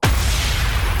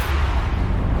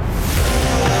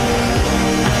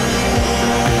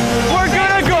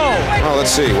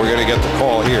see. We're going to get the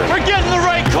call here. We're getting the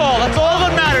right call. That's all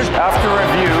that matters. After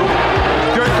review,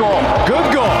 good goal.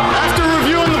 Good goal. After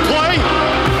reviewing the play,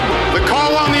 the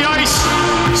call on the ice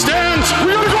stands.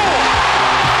 We got a goal.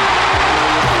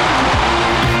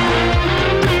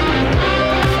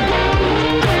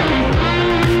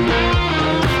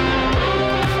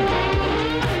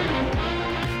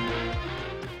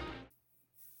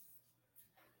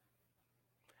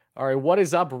 All right, what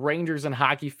is up, Rangers and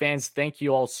hockey fans? Thank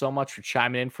you all so much for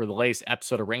chiming in for the latest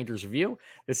episode of Rangers Review.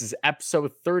 This is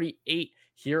episode 38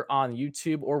 here on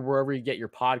YouTube or wherever you get your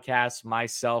podcasts.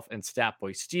 Myself and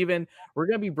Statboy Steven. We're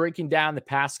going to be breaking down the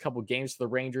past couple games for the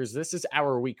Rangers. This is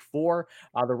our week 4.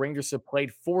 The Rangers have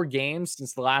played 4 games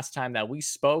since the last time that we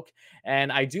spoke,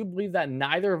 and I do believe that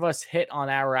neither of us hit on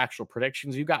our actual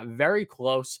predictions. You got very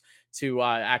close to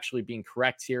actually being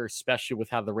correct here, especially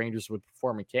with how the Rangers would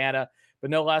perform in Canada. But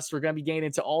no less, we're going to be getting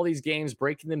into all these games,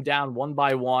 breaking them down one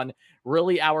by one,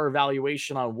 really our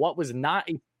evaluation on what was not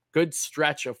a good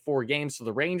stretch of 4 games for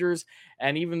the Rangers.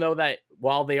 And even though that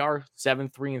while they are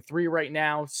 7-3-3 right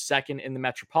now, second in the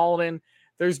Metropolitan,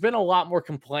 there's been a lot more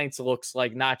complaints, it looks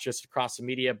like, not just across the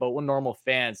media, but with normal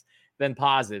fans than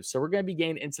positive. So we're going to be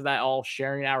getting into that all,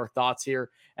 sharing our thoughts here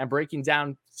and breaking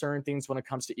down certain things when it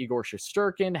comes to Igor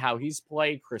Shesterkin, how he's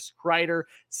played, Chris Kreider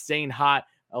staying hot,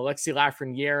 Alexis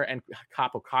Lafreniere and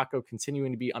Kaapo Kakko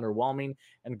continuing to be underwhelming,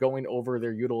 and going over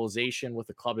their utilization with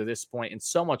the club at this point, and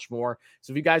so much more.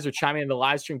 So if you guys are chiming in the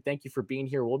live stream, thank you for being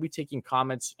here. We'll be taking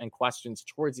comments and questions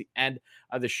towards the end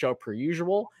of the show per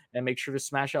usual, and make sure to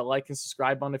smash that like and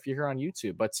subscribe button if you're here on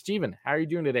YouTube. But Steven, how are you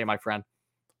doing today, my friend?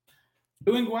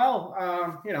 Doing well.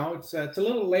 It's a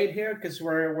little late here because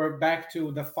we're back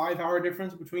to the 5-hour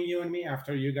difference between you and me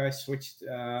after you guys switched.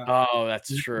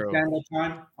 That's true. Standard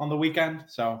time on the weekend.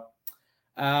 So,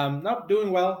 doing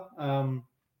well.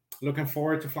 Looking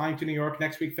forward to flying to New York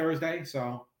next week, Thursday.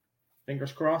 So,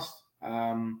 fingers crossed.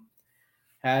 I'm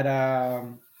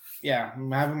having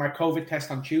my COVID test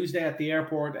on Tuesday at the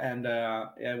airport, and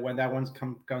when that one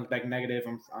comes back negative,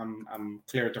 I'm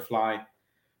cleared to fly.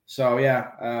 So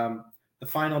the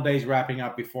final day's wrapping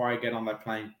up before I get on that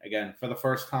plane again for the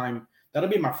first time. That'll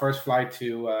be my first flight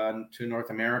to North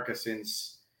America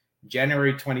since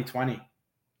January 2020.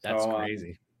 That's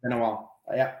crazy. Been a while,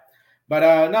 yeah.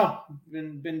 But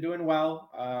been doing well.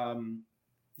 Do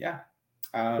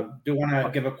want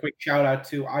to give a quick shout out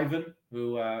to Ivan,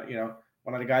 who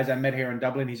one of the guys I met here in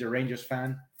Dublin. He's a Rangers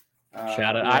fan.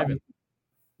 Shout out Ivan.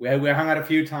 We hung out a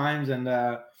few times, and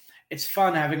it's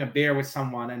fun having a beer with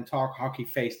someone and talk hockey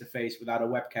face to face without a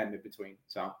webcam in between.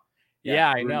 So, yeah,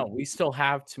 I know. We still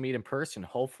have to meet in person.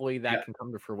 Hopefully that can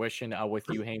come to fruition with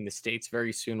you hitting the States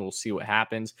very soon. We'll see what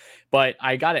happens. But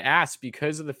I got to ask,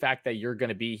 because of the fact that you're going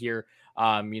to be here,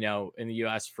 in the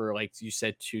U.S. for, like you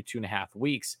said, 2.5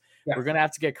 weeks, we're going to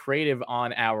have to get creative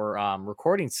on our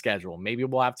recording schedule. Maybe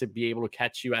we'll have to be able to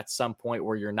catch you at some point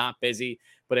where you're not busy.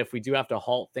 But if we do have to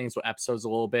halt things with episodes a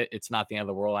little bit, it's not the end of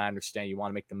the world. I understand you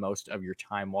want to make the most of your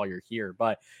time while you're here.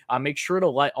 But make sure to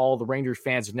let all the Rangers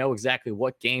fans know exactly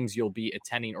what games you'll be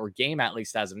attending, or game at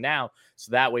least as of now,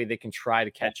 so that way they can try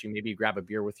to catch you, maybe grab a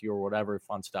beer with you or whatever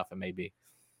fun stuff it may be.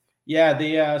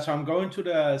 Yeah, so I'm going to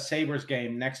the Sabres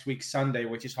game next week, Sunday,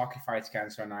 which is Hockey Fights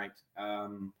Cancer Night. I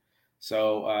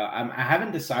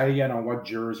haven't decided yet on what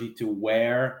jersey to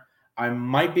wear. I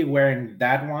might be wearing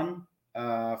that one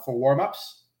for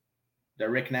warm-ups, the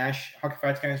Rick Nash Hockey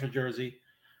Fights Cancer jersey.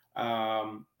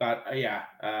 I'm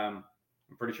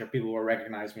pretty sure people will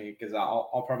recognize me because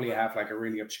I'll probably have like a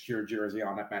really obscure jersey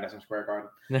on at Madison Square Garden.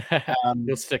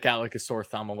 You'll stick out like a sore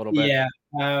thumb a little bit. Yeah.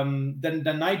 Then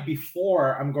the night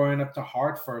before, I'm going up to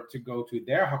Hartford to go to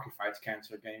their Hockey Fights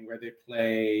Cancer game where they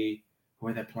play. Who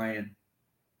are they playing?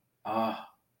 The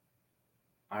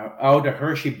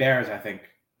Hershey Bears, I think.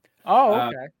 Oh,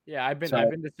 okay. I've been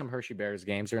to some Hershey Bears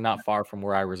games. They're not far from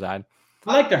where I reside.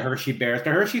 I like the Hershey Bears.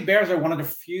 The Hershey Bears are one of the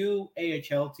few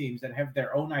AHL teams that have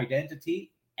their own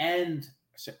identity and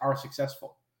are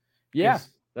successful. Yeah,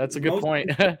 that's a good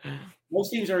point. Most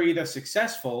teams are either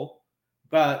successful,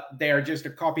 but they are just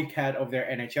a copycat of their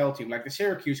NHL team. Like the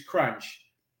Syracuse Crunch.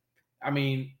 I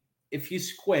mean, if you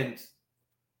squint,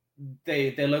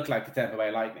 they look like the Tampa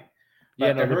Bay Lightning.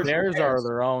 But the Bears are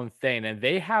their own thing, and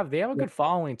they have a good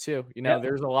following too.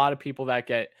 There's a lot of people that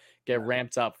get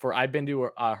ramped up for. I've been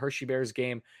to a Hershey Bears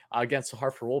game against the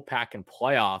Hartford Wolfpack in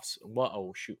playoffs.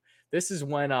 This is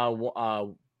when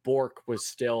Bork was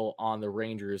still on the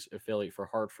Rangers affiliate for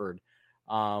Hartford,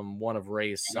 one of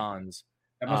Ray's sons.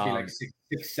 That must be like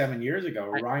 6-7 years ago.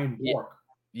 Ryan Bork.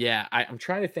 Yeah, I'm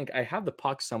trying to think. I have the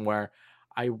puck somewhere.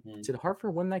 Did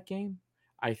Hartford win that game?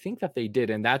 I think that they did,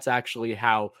 and that's actually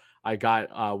how I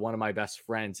got one of my best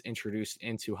friends introduced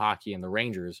into hockey and the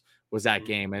Rangers was that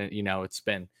game. And, it's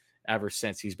been ever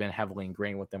since he's been heavily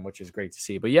ingrained with them, which is great to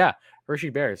see. But yeah,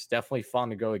 Hershey Bears, definitely fun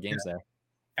to go to games there.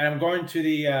 And I'm going to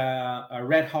the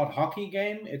Red Hot Hockey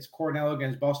game. It's Cornell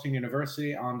against Boston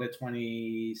University on the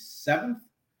 27th.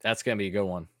 That's going to be a good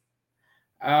one.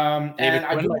 And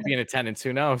I might be in attendance.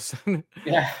 Who knows?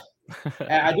 Yeah.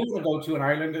 I do want to go to an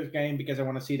Islanders game because I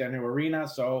want to see the new arena.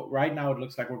 So right now it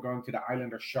looks like we're going to the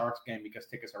Islanders Sharks game because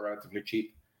tickets are relatively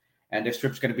cheap. And this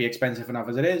trip's going to be expensive enough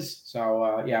as it is.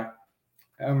 So, yeah.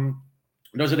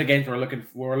 Those are the games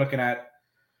we're looking at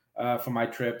for my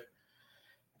trip.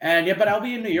 And yeah, but I'll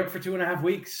be in New York for 2.5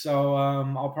 weeks, so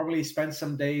I'll probably spend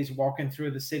some days walking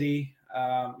through the city.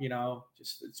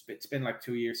 It's been like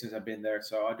 2 years since I've been there,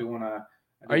 so I do want to.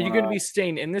 Are you going to be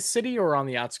staying in this city or on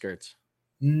the outskirts?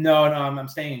 No, I'm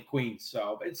staying in Queens,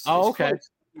 so it's okay, close.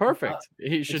 Perfect.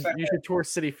 You should tour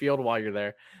Citi Field while you're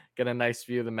there. Get a nice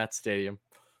view of the Met Stadium.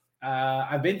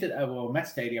 I've been to Met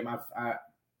Stadium.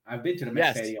 I've been to the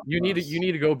Met Stadium. You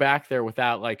need to go back there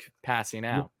without like passing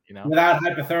out. Without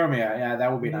hypothermia, yeah,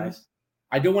 that would be nice.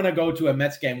 I do want to go to a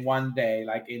Mets game one day,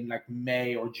 like in like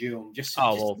May or June.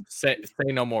 Say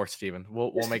no more, Steven.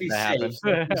 We'll make that happen.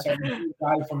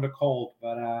 Die from the cold,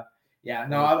 but yeah,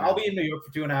 no, I'll be in New York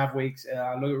for 2.5 weeks.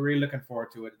 Really looking forward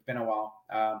to it. It's been a while.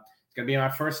 It's gonna be my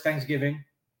first Thanksgiving,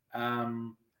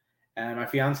 and my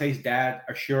fiance's dad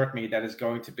assured me that it's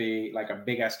going to be like a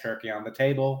big ass turkey on the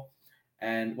table.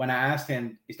 And when I asked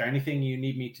him, is there anything you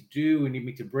need me to do? You need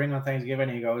me to bring on Thanksgiving?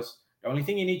 He goes, the only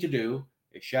thing you need to do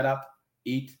is shut up,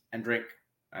 eat, and drink.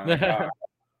 I'm like,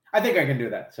 I think I can do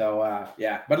that. So,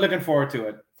 yeah, but looking forward to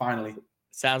it, finally.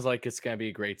 Sounds like it's going to be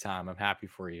a great time. I'm happy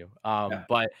for you.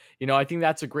 But, I think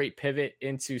that's a great pivot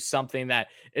into something that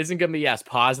isn't going to be as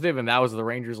positive, and that was the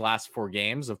Rangers' last 4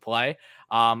 games of play.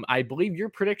 I believe your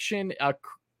prediction,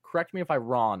 correct me if I'm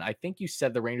wrong, I think you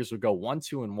said the Rangers would go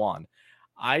 1-2-1.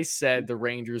 I said the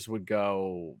Rangers would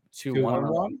go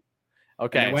 2-1-1.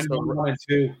 Okay, so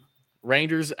 1-2.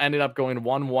 Rangers ended up going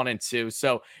 1-1-2.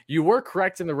 So you were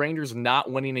correct in the Rangers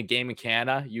not winning a game in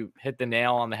Canada. You hit the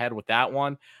nail on the head with that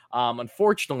one.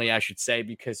 Unfortunately, I should say,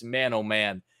 because man, oh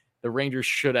man, the Rangers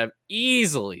should have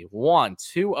easily won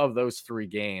 2 of those 3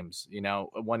 games,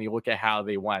 when you look at how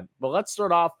they went. But let's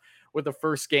start off with the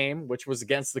first game, which was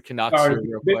against the Canucks. Sorry,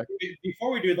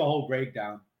 before we do the whole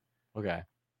breakdown. Okay.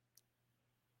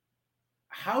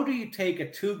 How do you take a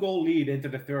 2-goal lead into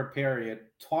the third period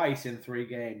twice in 3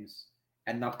 games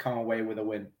and not come away with a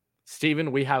win?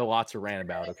 Steven, we have a lot to rant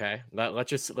about, okay? Let's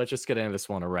just get into this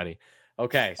one already.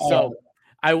 Okay, so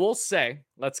I will say,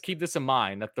 let's keep this in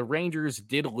mind, that the Rangers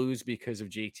did lose because of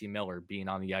JT Miller being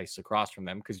on the ice across from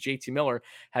them, because JT Miller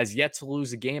has yet to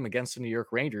lose a game against the New York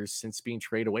Rangers since being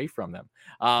traded away from them.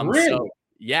 Really? So,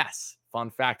 yes, fun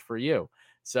fact for you.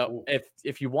 So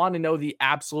if you want to know the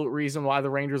absolute reason why the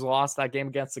Rangers lost that game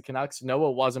against the Canucks, no,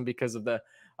 it wasn't because of the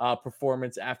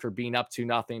performance after being up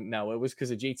 2-0. No, it was because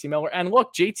of JT Miller. And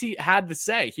look, JT had to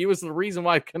say he was the reason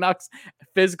why Canucks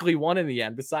physically won in the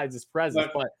end, besides his presence.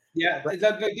 But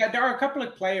there are a couple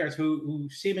of players who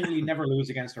seemingly never lose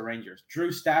against the Rangers.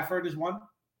 Drew Stafford is one.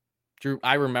 Drew,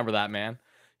 I remember that, man.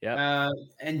 Yeah.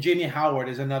 And Jimmy Howard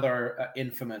is another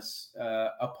infamous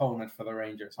opponent for the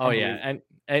Rangers. Oh yeah,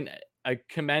 and I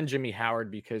commend Jimmy Howard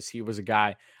because he was a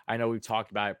guy, I know we've talked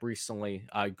about it recently.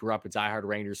 I grew up a diehard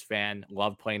Rangers fan,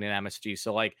 loved playing in MSG.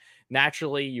 So like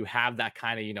naturally you have that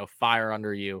kind of, fire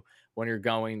under you when you're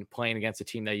playing against a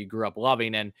team that you grew up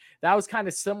loving. And that was kind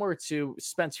of similar to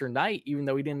Spencer Knight, even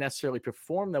though he didn't necessarily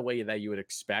perform the way that you would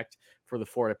expect for the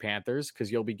Florida Panthers,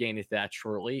 because you'll be getting to that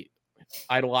shortly.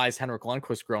 Idolized Henrik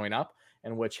Lundqvist growing up,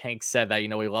 in which Hank said that, he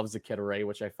loves the Kid Array,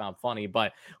 which I found funny.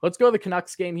 But let's go to the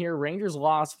Canucks game here. Rangers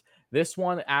lost this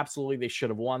one. Absolutely, they should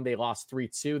have won. They lost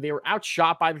 3-2. They were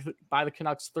outshot by the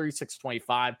Canucks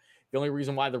 36-25. The only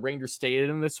reason why the Rangers stayed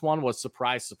in this one was,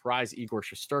 surprise, surprise, Igor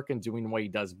Shesterkin doing what he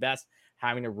does best,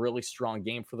 having a really strong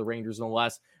game for the Rangers, no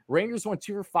less. Rangers went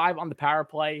 2 for 5 on the power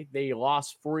play. They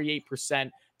lost 48%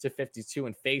 to 52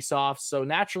 in faceoffs. So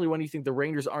naturally, when you think the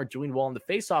Rangers aren't doing well in the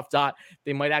faceoff dot,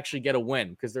 they might actually get a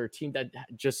win, because they're a team that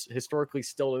just historically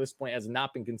still to this point has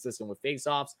not been consistent with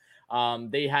faceoffs.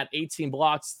 They had 18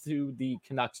 blocks to the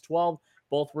Canucks 12.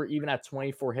 Both were even at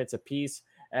 24 hits apiece.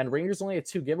 And Rangers only had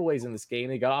 2 giveaways in this game.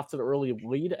 They got off to the early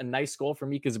lead. A nice goal from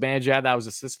Mika Zibanejad that was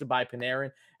assisted by Panarin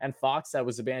and Fox. That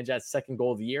was Zibanejad's second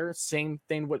goal of the year. Same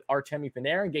thing with Artemi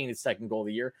Panarin getting his second goal of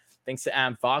the year, thanks to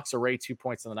Adam Fox, already 2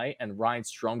 points on the night, and Ryan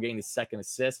Strome getting his second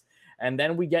assist. And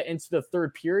then we get into the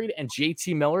third period, and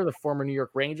JT Miller, the former New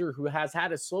York Ranger, who has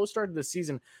had a slow start to the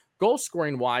season, goal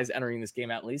scoring wise, entering this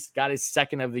game at least, got his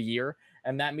second of the year.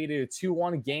 and that made it a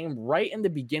 2-1 game right in the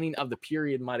beginning of the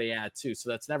period, might I add, too. So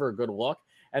that's never a good look.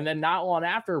 And then not long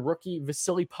after, rookie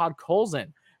Vasily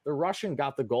Podkolzin, the Russian,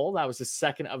 got the goal. That was his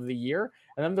second of the year.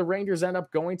 And then the Rangers end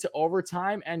up going to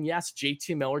overtime. And yes,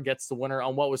 JT Miller gets the winner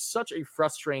on what was such a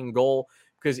frustrating goal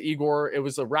because Igor, it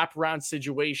was a wraparound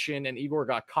situation and Igor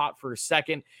got caught for a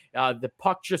second. The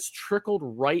puck just trickled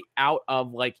right out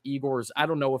of like Igor's, I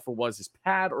don't know if it was his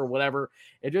pad or whatever.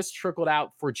 It just trickled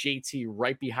out for JT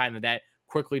right behind the net.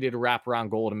 Quickly did a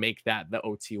wraparound goal to make that the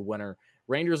OT winner.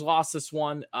 Rangers lost this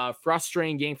one.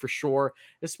 Frustrating game for sure,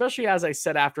 especially as I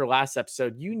said after last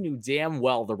episode, you knew damn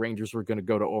well the Rangers were going to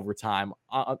go to overtime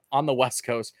on the West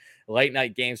Coast. Late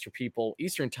night games for people,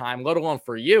 Eastern time, let alone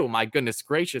for you. My goodness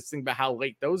gracious, think about how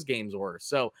late those games were.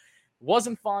 So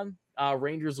wasn't fun.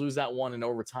 Rangers lose that one in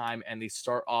overtime, and they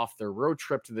start off their road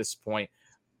trip to this point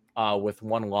with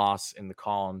one loss in the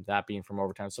column, that being from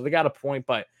overtime. So they got a point,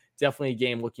 but definitely a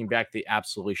game looking back they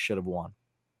absolutely should have won.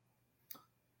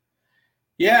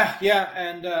 Yeah,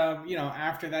 and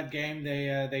after that game,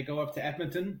 they go up to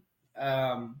Edmonton.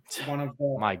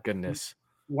 My goodness,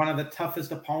 one of the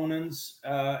toughest opponents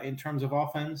in terms of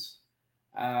offense,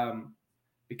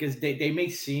 because they may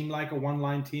seem like a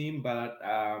one-line team, but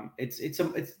it's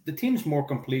the team's more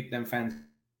complete than fans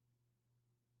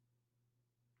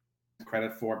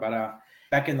credit for. But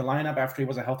back in the lineup after he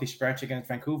was a healthy stretch against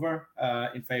Vancouver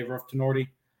in favor of Tenorti.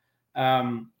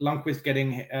 Lundqvist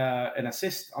getting an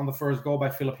assist on the first goal by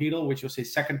Philip Hedl, which was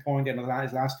his second point in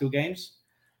his last two games.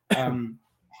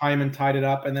 Hyman tied it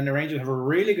up, and then the Rangers have a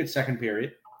really good second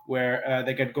period where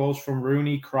they get goals from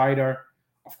Rooney, Kreider,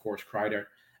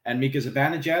 and Mika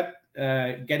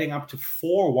Zibanejad, getting up to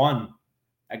 4-1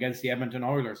 against the Edmonton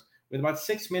Oilers. With about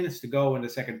 6 minutes to go in the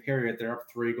second period, they're up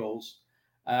 3 goals.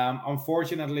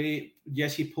 Unfortunately,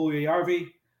 Jesse Puljujärvi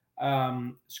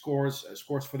scores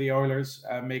for the Oilers,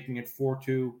 making it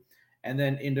 4-2. And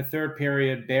then in the third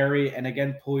period, Barrie and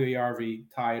again Puljujärvi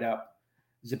tied up.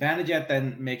 Zibanejad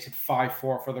then makes it 5-4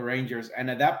 for the Rangers. And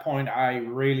at that point, I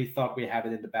really thought we had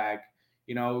it in the bag.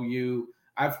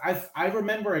 I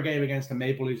remember a game against the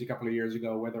Maple Leafs a couple of years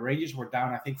ago where the Rangers were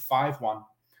down, I think 5-1.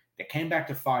 They came back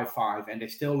to 5-5, and they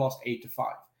still lost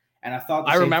 8-5. And I thought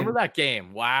I remember that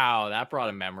game. Wow, that brought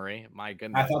a memory. My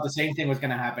goodness. I thought the same thing was going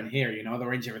to happen here. The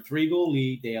Rangers have a 3-goal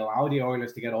lead. They allow the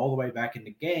Oilers to get all the way back in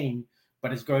the game,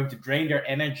 but it's going to drain their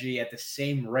energy at the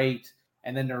same rate.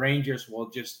 And then the Rangers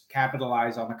will just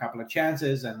capitalize on a couple of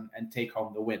chances and take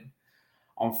home the win.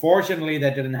 Unfortunately,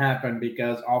 that didn't happen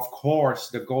because, of course,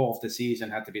 the goal of the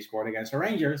season had to be scored against the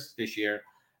Rangers this year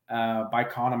by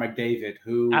Connor McDavid,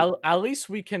 who... At least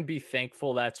we can be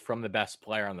thankful that's from the best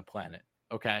player on the planet.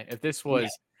 Okay, if this was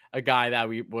a guy that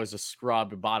was a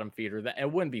scrub, a bottom feeder, that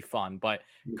it wouldn't be fun. But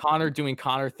Connor doing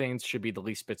Connor things should be the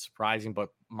least bit surprising. But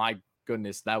my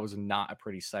goodness, that was not a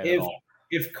pretty sight at all.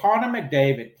 If Connor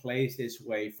McDavid plays this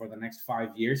way for the next 5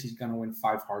 years, he's going to win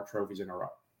 5 Hart trophies in a row.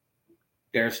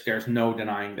 There's no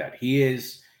denying that.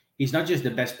 He's not just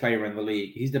the best player in the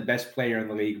league. He's the best player in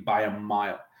the league by a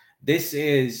mile. This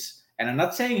is, and I'm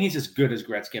not saying he's as good as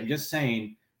Gretzky. I'm just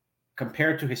saying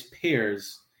compared to his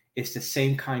peers, it's the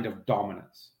same kind of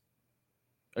dominance.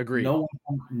 Agreed. No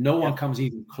one comes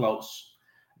even close.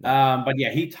 But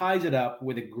yeah, he ties it up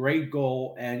with a great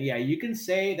goal. And yeah, you can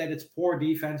say that it's poor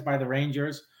defense by the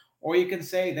Rangers, or you can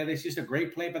say that it's just a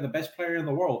great play by the best player in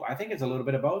the world. I think it's a little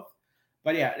bit of both.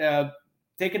 But yeah,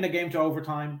 taking the game to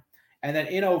overtime. And then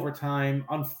in overtime,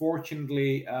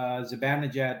 unfortunately,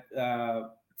 Zibanejad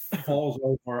falls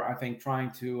over, I think,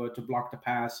 trying to block the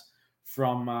pass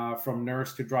from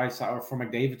Nurse to Draisaitl, or from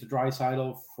McDavid to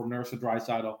Draisaitl, from Nurse to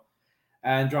Draisaitl.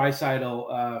 And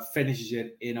Draisaitl finishes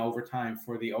it in overtime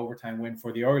for the overtime win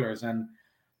for the Oilers. And,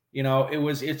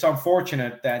 it's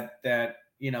unfortunate that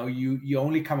you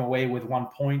only come away with 1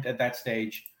 point at that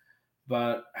stage.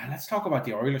 But let's talk about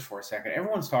the Oilers for a second.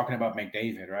 Everyone's talking about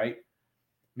McDavid, right?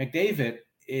 McDavid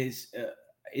is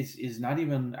not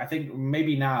even, I think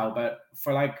maybe now, but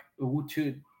for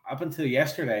up until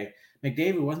yesterday,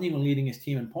 McDavid wasn't even leading his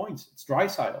team in points. It's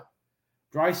Draisaitl.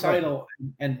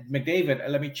 And McDavid,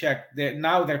 let me check.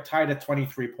 They're tied at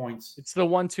 23 points. It's the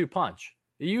 1-2 punch.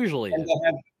 It usually is.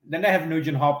 Then they have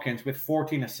Nugent Hopkins with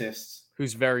 14 assists.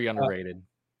 Who's very underrated.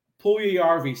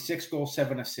 Puljujärvi, 6 goals,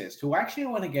 7 assists, who actually I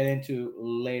want to get into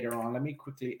later on. Let me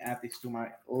quickly add these to my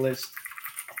list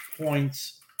of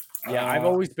points. Yeah, I've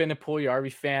always been a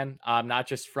Puljujärvi fan, not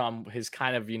just from his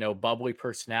kind of, bubbly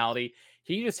personality.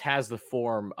 He just has the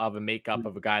form of a makeup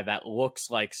of a guy that looks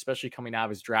like, especially coming out of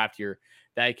his draft year,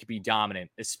 that he could be dominant,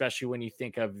 especially when you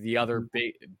think of the other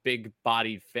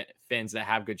big-bodied Finns that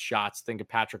have good shots. Think of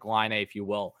Patrick Laine, if you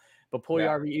will. But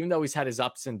Puljujarvi, even though he's had his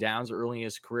ups and downs early in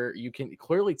his career, you can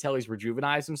clearly tell he's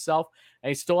rejuvenized himself, and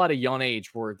he's still at a young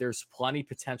age where there's plenty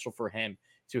potential for him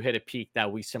to hit a peak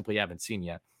that we simply haven't seen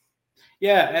yet.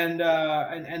 Yeah, and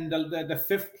the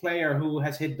fifth player who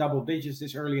has hit double digits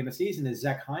this early in the season is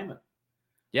Zach Hyman.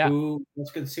 Yeah, who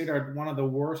was considered one of the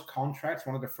worst contracts,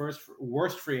 one of the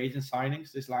worst free agent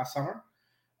signings this last summer.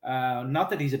 Not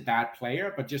that he's a bad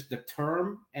player, but just the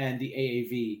term and the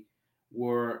AAV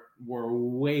were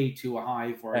way too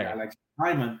high for a guy like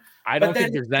Hyman. I don't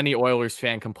think there's any Oilers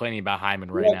fan complaining about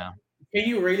Hyman right now. Can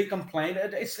you really complain?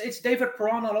 It's David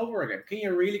Perron all over again. Can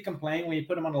you really complain when you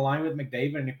put him on the line with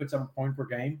McDavid and he puts up a point per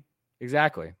game?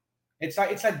 Exactly. It's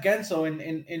like Genso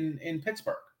in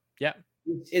Pittsburgh. Yeah.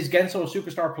 Is Genso a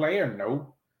superstar player?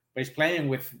 No, but he's playing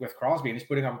with Crosby and he's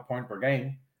putting up a point per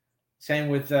game. Same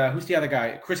with who's the other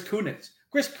guy? Chris Kunitz.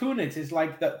 Chris Kunitz is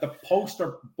like the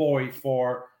poster boy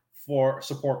for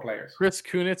support players. Chris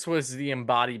Kunitz was the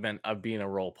embodiment of being a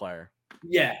role player.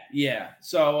 Yeah.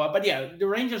 So, but yeah, the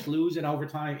Rangers lose in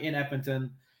overtime in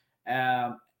Edmonton.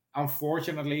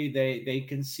 Unfortunately, they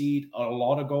concede a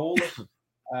lot of goals.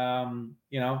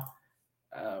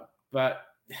 But.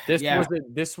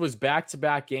 This was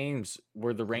back-to-back games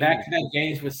where the Rangers back-to-back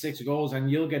games with 6 goals,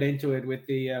 and you'll get into it with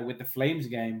the Flames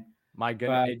game. My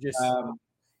goodness, but,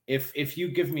 if you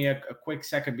give me a quick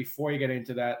second before you get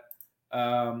into that,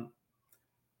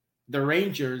 the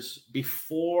Rangers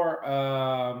before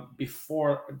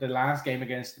the last game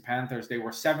against the Panthers, they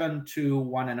were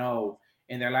 7-1-0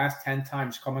 in their last 10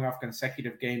 times coming off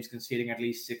consecutive games, conceding at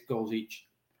least 6 goals each,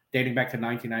 dating back to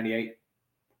 1998.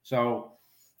 So.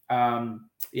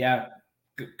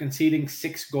 Conceding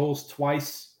 6 goals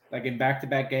twice, like in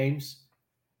back-to-back games,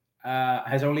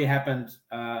 has only happened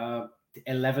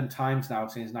 11 times now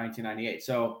since 1998.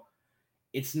 So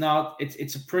it's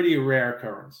a pretty rare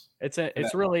occurrence.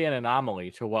 It's really an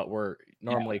anomaly to what we're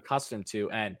normally accustomed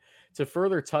to. And to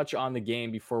further touch on the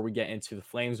game before we get into the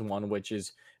Flames one, which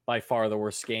is by far the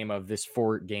worst game of this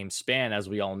 4-game span, as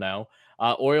we all know.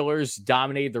 Oilers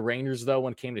dominated the Rangers, though,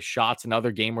 when it came to shots.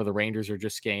 Another game where the Rangers are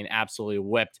just getting absolutely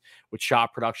whipped with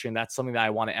shot production. That's something that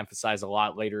I want to emphasize a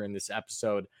lot later in this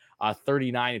episode.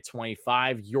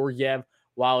 39-25. Georgiev,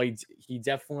 while he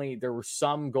definitely, there were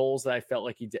some goals that I felt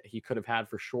like he could have had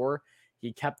for sure.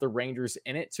 He kept the Rangers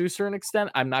in it to a certain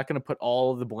extent. I'm not going to put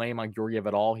all of the blame on Georgiev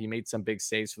at all. He made some big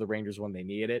saves for the Rangers when they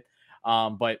needed it.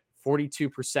 But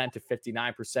 42% to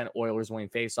 59% Oilers winning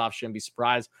faceoff. Shouldn't be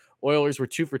surprised. Oilers were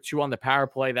 2 for 2 on the power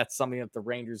play. That's something that the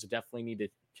Rangers definitely need to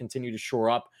continue to shore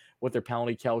up with their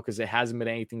penalty kill because it hasn't been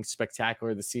anything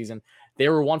spectacular this season. They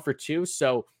were 1 for 2.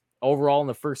 So overall, in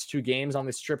the first 2 games on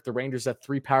this trip, the Rangers had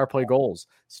 3 power play goals.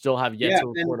 Still have yet to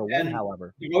record a win,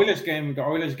 however. The Oilers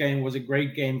game was a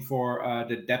great game for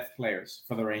the depth players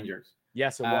for the Rangers.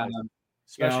 Yes, it was.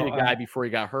 Especially a guy before he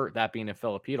got hurt, that being a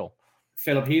Philip Hedl.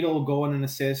 Philip Hedl going an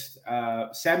assist.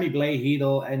 Sammy Blais,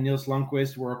 Hedl, and Nils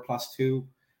Lundqvist were +2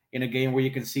 in a game where you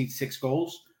concede 6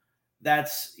 goals.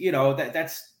 That's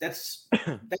that's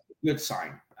a good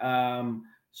sign.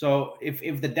 So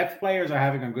if the depth players are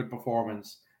having a good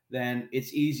performance, then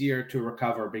it's easier to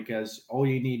recover because all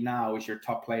you need now is your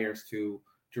top players to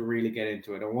really get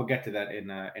into it. And we'll get to that in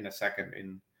a second.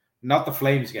 In not the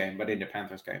Flames game, but in the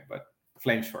Panthers game. But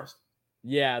Flames first.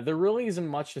 Yeah, there really isn't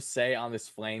much to say on this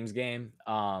Flames game.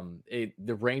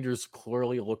 The Rangers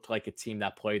clearly looked like a team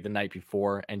that played the night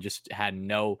before and just had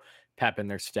no pep in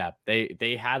their step.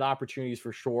 They had opportunities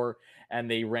for sure, and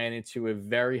they ran into a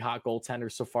very hot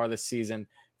goaltender so far this season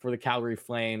for the Calgary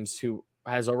Flames, who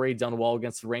has already done well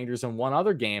against the Rangers in one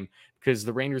other game because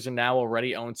the Rangers are now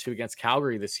already 0-2 against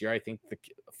Calgary this year. I think the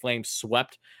Flames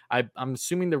swept. I'm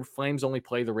assuming the Flames only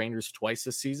play the Rangers twice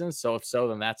this season. So if so,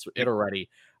 then that's it already.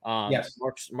 Yes.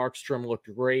 Markstrom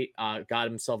looked great. Got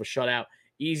himself a shutout.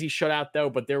 Easy shutout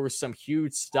though, but there was some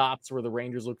huge stops where the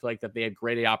Rangers looked like that they had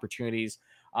great opportunities.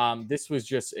 This was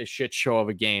just a shit show of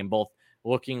a game, both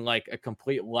looking like a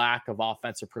complete lack of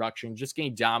offensive production, just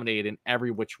getting dominated in every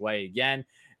which way. Again,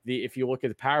 if you look at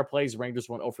the power plays, Rangers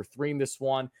went 0 for 3 in this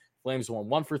one. Flames won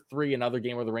 1 for 3. Another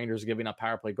game where the Rangers are giving up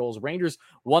power play goals. Rangers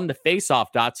won the faceoff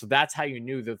dot, so that's how you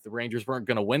knew that the Rangers weren't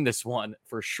going to win this one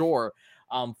for sure.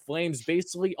 Flames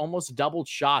basically almost doubled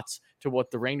shots to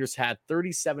what the Rangers had,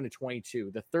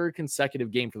 37-22. The third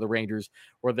consecutive game for the Rangers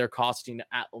where they're costing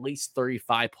at least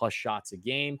 35 plus shots a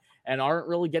game and aren't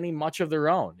really getting much of their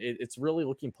own. It's really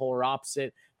looking polar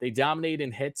opposite. They dominated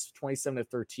in hits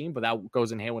 27-13, but that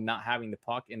goes in hand with not having the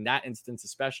puck. In that instance,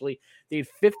 especially, they had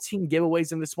 15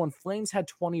 giveaways in this one. Flames had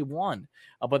 21,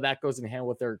 but that goes in hand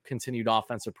with their continued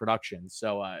offensive production.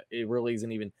 So it really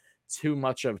isn't even too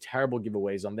much of terrible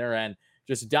giveaways on their end.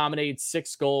 just dominated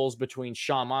 6 goals between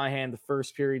Sean Monahan, the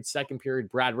first period, second period,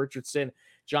 Brad Richardson,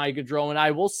 Johnny Gaudreau. And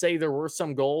I will say there were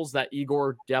some goals that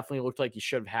Igor definitely looked like he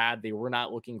should have had. They were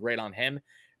not looking great on him,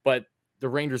 but the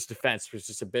Rangers defense was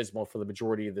just abysmal for the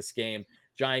majority of this game.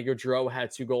 Johnny Gaudreau had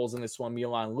 2 goals in this one.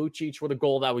 Milan Lucic with a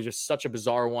goal that was just such a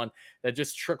bizarre one that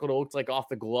just trickled, it looked like off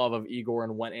the glove of Igor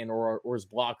and went in or his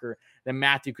blocker. Then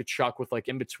Matthew Tkachuk with like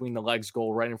in between the legs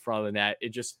goal right in front of the net. It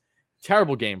just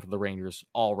terrible game for the Rangers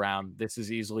all around. This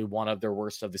is easily one of their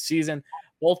worst of the season.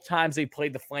 Both times they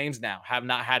played the Flames now have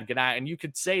not had good night. And you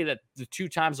could say that the 2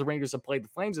 times the Rangers have played the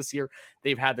Flames this year,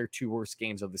 they've had their 2 worst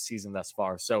games of the season thus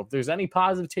far. So if there's any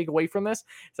positive takeaway from this,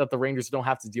 it's that the Rangers don't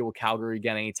have to deal with Calgary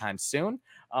again anytime soon.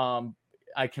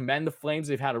 I commend the Flames.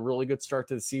 They've had a really good start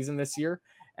to the season this year.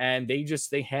 And they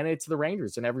handed it to the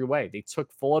Rangers in every way. They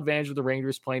took full advantage of the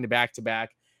Rangers playing the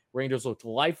back-to-back. Rangers looked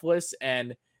lifeless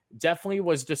and definitely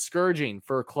was discouraging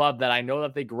for a club that I know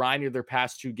that they grinded their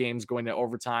past 2 games going to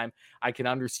overtime. I can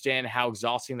understand how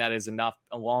exhausting that is enough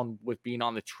along with being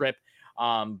on the trip.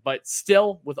 But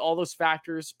still, with all those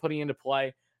factors putting into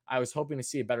play, I was hoping to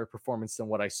see a better performance than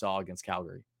what I saw against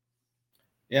Calgary.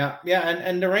 Yeah,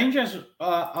 and the Rangers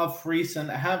of recent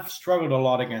have struggled a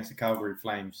lot against the Calgary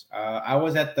Flames. I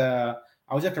was at the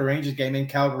Rangers game in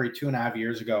Calgary 2.5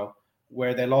 years ago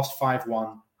where they lost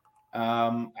 5-1.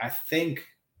 I think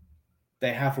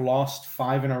they have lost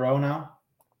 5 in a row now.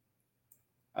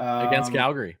 Against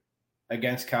Calgary.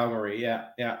 Against Calgary,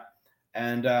 yeah.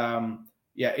 And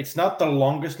it's not the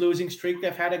longest losing streak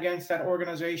they've had against that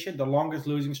organization. The longest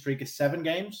losing streak is 7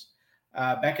 games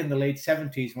back in the late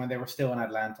 70s when they were still in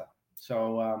Atlanta.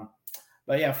 So,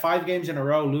 but yeah, 5 games in a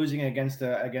row losing against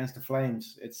the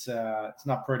Flames. It's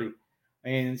not pretty. I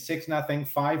mean,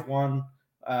 6-0, 5-1,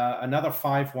 another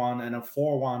 5-1, and a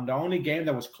 4-1. The only game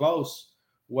that was close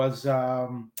was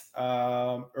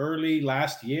early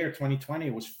last year, 2020.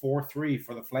 It was 4-3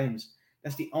 for the Flames.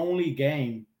 That's the only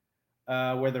game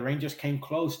where the Rangers came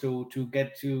close to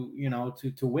get to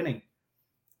winning.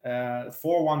 4-1,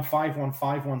 5-1,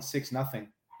 5-1, 6-0.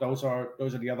 Those are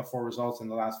the other 4 results in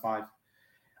the last 5.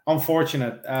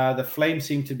 Unfortunate. The Flames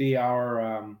seem to be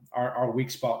our weak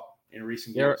spot in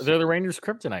recent years. They're the Rangers'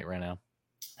 kryptonite right now.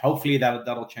 Hopefully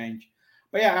that'll change.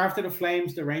 But yeah, after the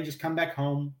Flames, the Rangers come back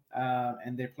home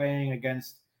and they're playing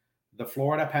against the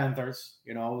Florida Panthers,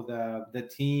 the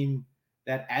team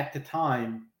that at the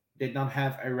time did not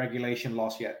have a regulation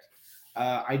loss yet.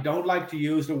 I don't like to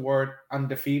use the word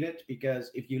undefeated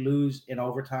because if you lose in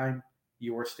overtime,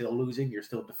 you are still losing. You're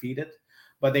still defeated.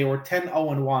 But they were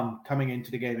 10-0-1 coming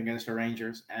into the game against the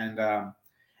Rangers. And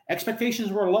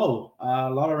expectations were low. A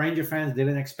lot of Ranger fans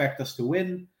didn't expect us to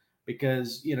win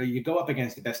because, you go up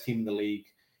against the best team in the league.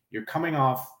 You're coming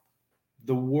off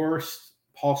the worst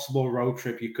possible road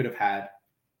trip you could have had,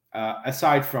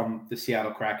 aside from the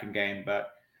Seattle Kraken game. But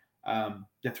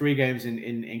the 3 games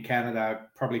in Canada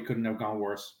probably couldn't have gone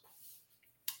worse.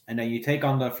 And then you take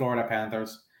on the Florida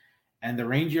Panthers, and the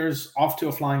Rangers off to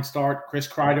a flying start. Chris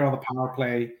Kreider on the power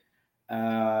play,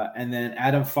 and then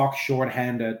Adam Fox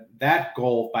shorthanded. That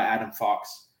goal by Adam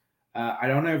Fox. I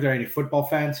don't know if there are any football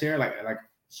fans here, like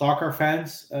soccer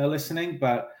fans listening,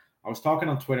 but I was talking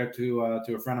on Twitter to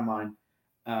a friend of mine.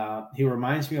 He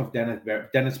reminds me of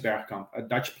Dennis Bergkamp, a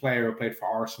Dutch player who played for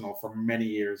Arsenal for many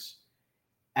years.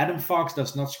 Adam Fox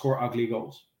does not score ugly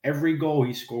goals. Every goal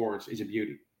he scores is a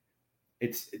beauty.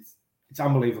 It's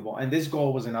unbelievable. And this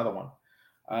goal was another one.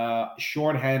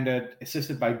 Short-handed,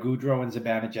 assisted by Gaudreau and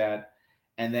Zibanejad.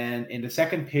 And then in the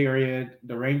second period,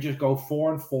 the Rangers go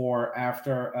 4-4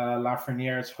 after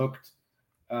Lafreniere is hooked.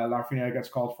 Lafreniere gets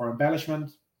called for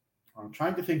embellishment. I'm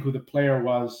trying to think who the player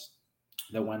was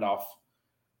that went off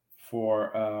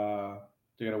for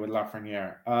together with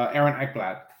Lafreniere. Aaron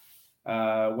Ekblad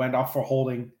went off for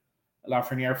holding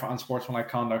Lafreniere for unsportsmanlike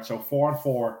conduct. So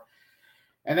 4-4.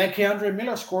 And then Keandre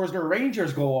Miller scores the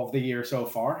Rangers goal of the year so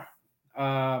far.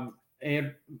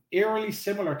 And eerily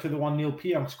similar to the one Neil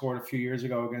Pionk scored a few years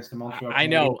ago against the Montreal. I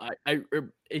know.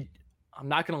 I'm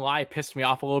not going to lie. It pissed me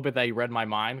off a little bit that he read my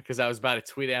mind because I was about to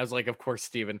tweet it. I was like, of course,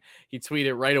 Steven. He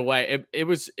tweeted right away.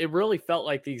 It really felt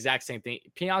like the exact same thing.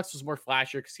 Pionk's was more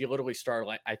flashier because he literally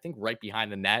started, I think, right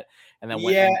behind the net. And then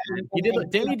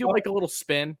didn't he do like a little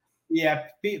spin? Yeah,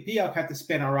 Pionk had the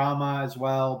spin-a-rama as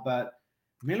well, but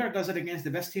Miller does it against the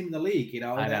best team in the league.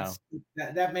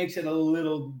 That makes it a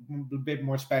little bit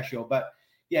more special. But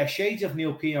yeah, shades of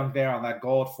Neil Pionk there on that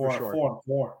goal at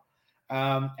 4-4.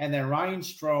 And then Ryan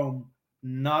Strome,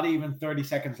 not even 30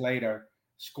 seconds later,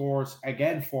 scores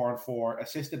again 4-4,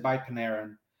 assisted by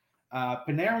Panarin.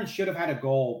 Panarin should have had a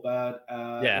goal, but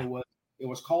it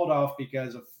was called off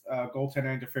because of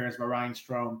goaltender interference by Ryan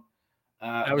Strome.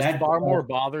 I was far more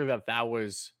bothered that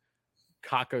was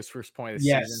Kakko's first point of the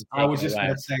season. I was just going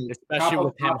to say, especially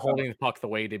with him holding the puck the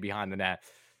way he did behind the net.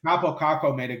 Kaapo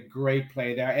Kakko made a great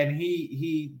play there, and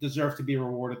he deserved to be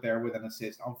rewarded there with an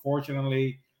assist.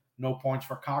 Unfortunately, no points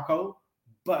for Kakko,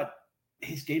 but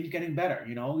his game's getting better.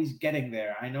 He's getting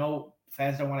there. I know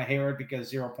fans don't want to hear it because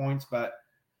 0 points, but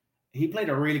he played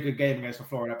a really good game against the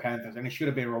Florida Panthers, and he should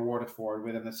have been rewarded for it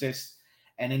with an assist.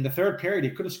 And in the third period,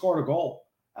 he could have scored a goal.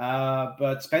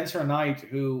 But Spencer Knight,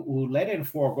 who led in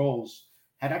 4 goals,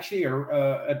 had actually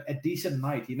a decent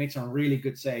night. He made some really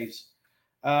good saves.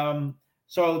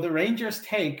 So the Rangers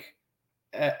take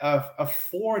a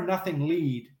 4-0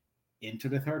 lead into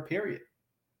the third period.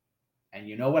 And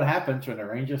you know what happens when the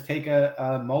Rangers take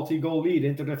a multi-goal lead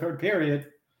into the third period.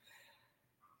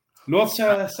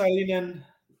 Lotsä Salinen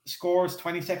scores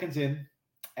 20 seconds in,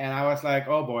 and I was like,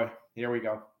 oh boy, here we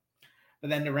go. But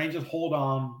then the Rangers hold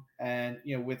on, and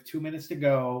with 2 minutes to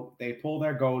go, they pull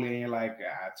their goalie, and you're like,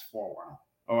 it's 4-1.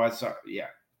 Oh, it's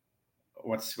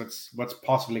what's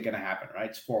possibly going to happen, right?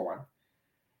 It's 4-1.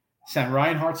 Sam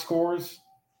Reinhart scores,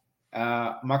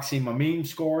 Maxime Amin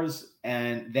scores,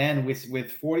 and then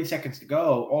with 40 seconds to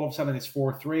go, all of a sudden it's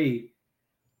 4-3,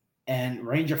 and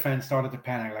Ranger fans started to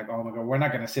panic, like, oh my God, we're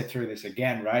not going to sit through this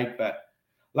again, right? But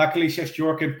luckily,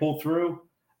 Shesterkin pulled through.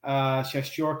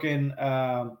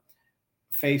 Shesterkin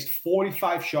faced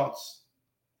 45 shots.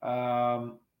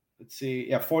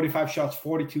 45 shots,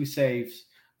 42 saves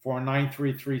for a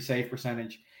 .933 save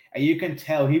percentage. And you can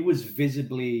tell he was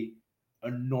visibly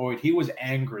annoyed. He was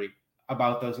angry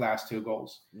about those last 2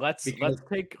 goals. Let's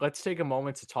take a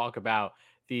moment to talk about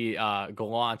the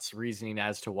Gallant's reasoning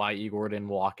as to why Igor didn't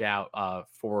walk out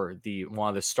for one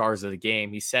of the stars of the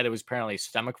game. He said it was apparently a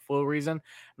stomach flu reason.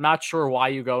 I'm not sure why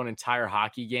you go an entire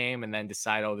hockey game and then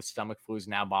decide, the stomach flu is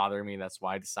now bothering me. That's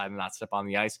why I decided not to step on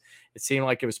the ice. It seemed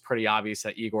like it was pretty obvious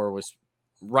that Igor was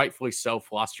rightfully so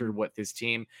flustered with his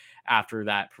team after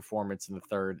that performance in the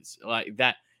third. Like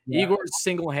that, Igor's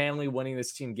single-handedly winning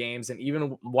this team games, and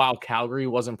even while Calgary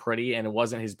wasn't pretty and it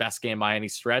wasn't his best game by any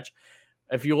stretch,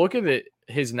 if you look at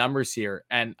his numbers here,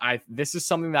 and this is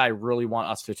something that I really want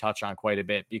us to touch on quite a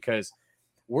bit, because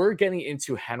we're getting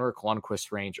into Henrik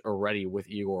Lundqvist range already with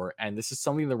Igor, and this is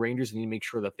something the Rangers need to make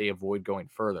sure that they avoid going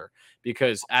further,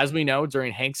 because as we know,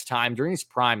 during Hank's time, during his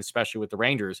prime, especially with the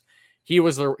Rangers, he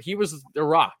was the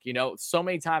rock. So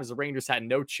many times the Rangers had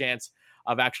no chance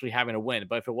of actually having a win,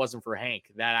 but if it wasn't for Hank,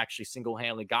 that actually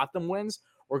single-handedly got them wins,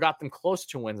 or got them close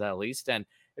to wins at least. And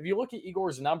if you look at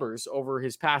Igor's numbers over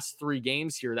his past 3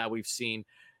 games here that we've seen,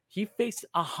 he faced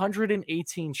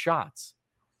 118 shots.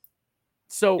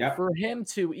 So for him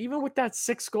to, even with that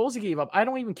 6 goals he gave up, I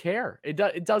don't even care.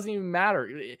 It doesn't even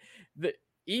matter.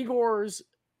 Igor's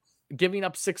giving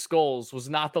up 6 goals was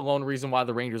not the lone reason why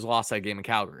the Rangers lost that game in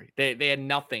Calgary. They had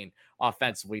nothing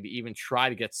offensively to even try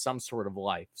to get some sort of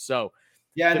life. So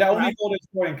and the only goal they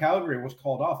scored in Calgary was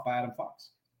called off by Adam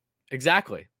Fox.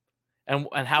 Exactly. And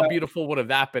how beautiful would have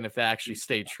that been if that actually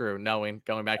stayed true,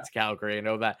 going back to Calgary. I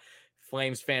know that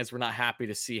Flames fans were not happy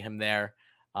to see him there.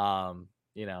 I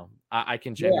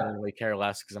can genuinely care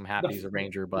less because I'm happy he's a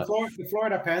Ranger. But the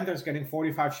Florida Panthers getting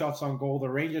 45 shots on goal, the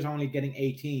Rangers only getting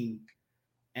 18,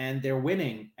 and they're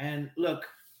winning. And look,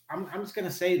 I'm just going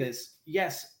to say this.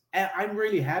 Yes, I'm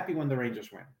really happy when the Rangers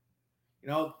win.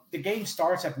 The game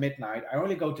starts at midnight. I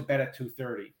only go to bed at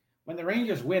 2:30. When the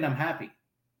Rangers win, I'm happy.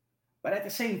 But at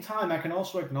the same time, I can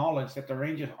also acknowledge that the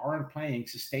Rangers aren't playing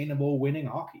sustainable winning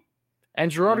hockey. And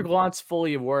Gerard Gallant's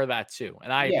fully aware of that too.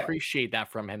 And I appreciate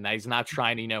that from him, that he's not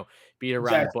trying to, beat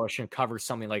around the bush and cover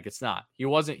something like it's not. He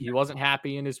wasn't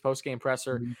happy in his post-game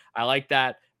presser. Mm-hmm. I like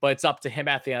that. But it's up to him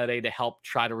at the end of the day to help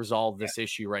try to resolve this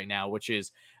issue right now, which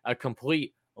is a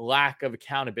complete lack of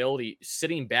accountability,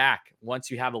 sitting back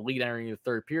once you have a lead entering the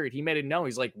third period. He made it known.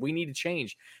 He's like, we need to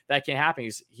change. That can't happen.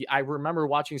 I remember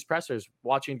watching his pressers,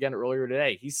 watching again earlier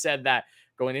today. He said that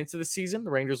going into the season, the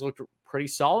Rangers looked pretty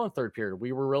solid in the third period.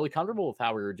 We were really comfortable with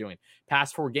how we were doing.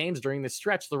 Past 4 games during this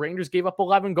stretch, the Rangers gave up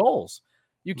 11 goals.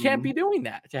 You can't be doing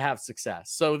that to have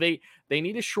success. So they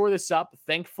need to shore this up.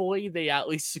 Thankfully, they at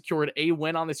least secured a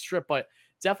win on this trip, but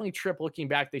definitely trip looking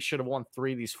back, they should have won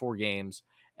 3 of these 4 games.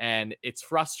 And it's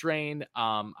frustrating.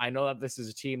 I know that this is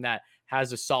a team that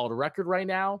has a solid record right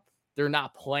now. They're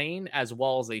not playing as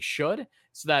well as they should.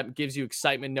 So that gives you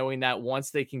excitement knowing that once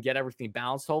they can get everything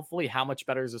balanced, hopefully, how much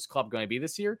better is this club going to be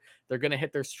this year? They're going to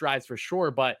hit their strides for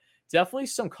sure. But definitely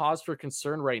some cause for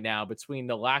concern right now between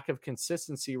the lack of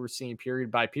consistency we're seeing period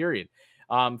by period.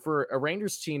 For a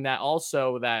Rangers team that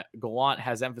Gallant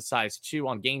has emphasized too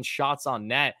on getting shots on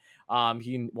net.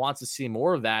 He wants to see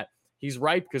more of that. He's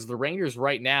right, because the Rangers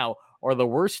right now are the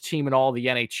worst team in all the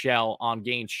NHL on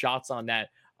gained shots on net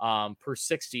per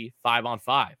 60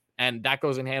 5-on-5. And that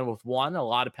goes in hand with one, a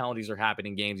lot of penalties are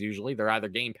happening in games usually. They're either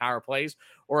getting power plays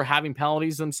or having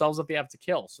penalties themselves that they have to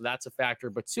kill. So that's a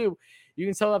factor. But two, you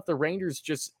can tell that the Rangers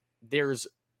just there's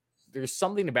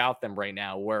something about them right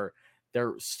now where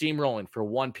they're steamrolling for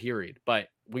one period, but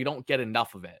we don't get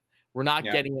enough of it. We're not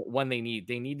getting it when they need.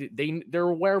 They're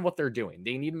aware of what they're doing.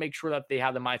 They need to make sure that they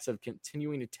have the mindset of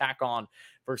continuing to tack on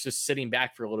versus sitting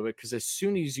back for a little bit. Because as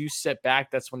soon as you sit back,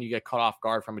 that's when you get caught off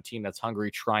guard from a team that's hungry,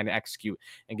 trying to execute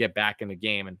and get back in the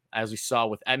game. And as we saw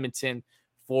with Edmonton,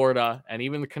 Florida, and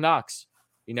even the Canucks,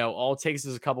 all it takes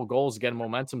is a couple goals to get a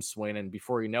momentum swing, and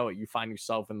before you know it, you find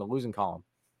yourself in the losing column.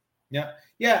 Yeah.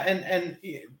 And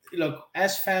look,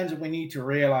 as fans, we need to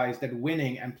realize that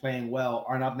winning and playing well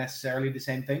are not necessarily the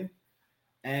same thing.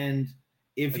 And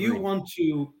if you want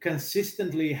to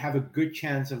consistently have a good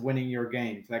chance of winning your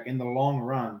games, like in the long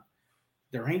run,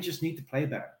 the Rangers need to play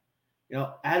better.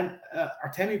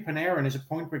 Artemi Panarin is a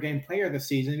point per game player this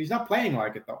season. He's not playing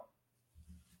like it though.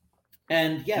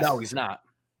 And yes, no, he's not.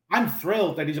 I'm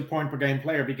thrilled that he's a point per game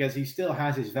player because he still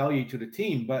has his value to the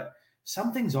team, but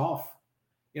something's off.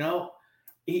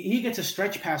 He gets a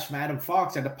stretch pass from Adam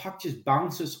Fox and the puck just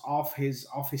bounces off his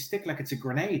stick like it's a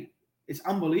grenade. It's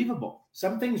unbelievable.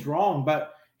 Something's wrong,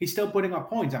 but he's still putting up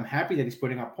points. I'm happy that he's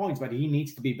putting up points, but he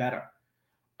needs to be better.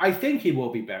 I think he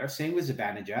will be better. Same with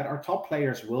Zibanejad. Our top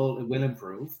players will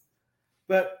improve,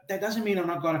 but that doesn't mean I'm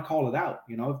not going to call it out.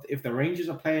 If the Rangers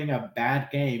are playing a bad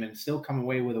game and still come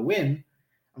away with a win,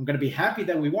 I'm going to be happy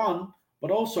that we won,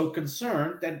 but also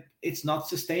concerned that it's not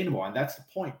sustainable, and that's the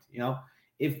point.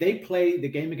 If they play the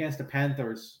game against the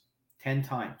Panthers 10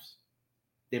 times,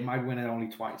 they might win it only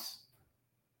twice.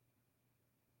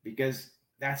 Because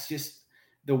that's just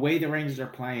the way the Rangers are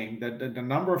playing. The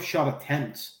number of shot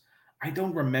attempts, I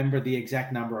don't remember the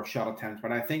exact number of shot attempts,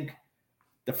 but I think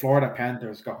the Florida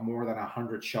Panthers got more than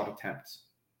 100 shot attempts.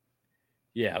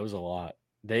 Yeah, it was a lot.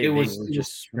 They were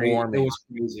just swarming. It was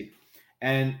crazy.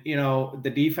 And,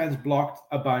 the defense blocked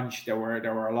a bunch. There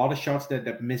were a lot of shots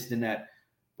that missed the net.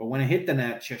 But when it hit the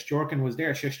net, Shesterkin was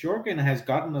there. Shesterkin has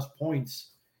gotten us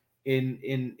points in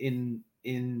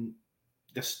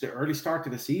the early start to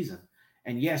the season.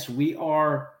 And yes, we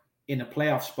are in a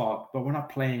playoff spot, but we're not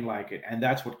playing like it. And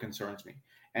that's what concerns me.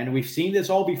 And we've seen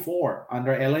this all before.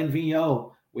 Under Alain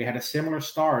Vigneault, we had a similar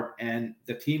start and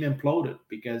the team imploded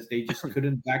because they just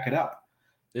couldn't back it up.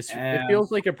 It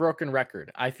feels like a broken record.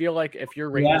 I feel like if you're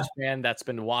a Rangers fan that's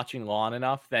been watching long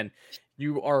enough, then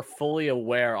you are fully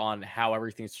aware on how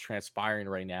everything's transpiring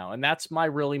right now. And that's my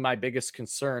biggest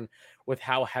concern with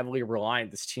how heavily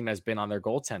reliant this team has been on their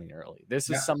goaltending early. This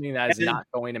is something that is not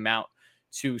going to amount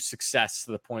to success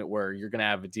to the point where you're going to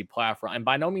have a deep playoff run. And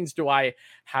by no means do I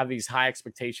have these high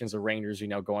expectations of Rangers,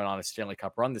 going on a Stanley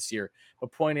Cup run this year. The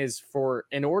point is,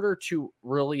 in order to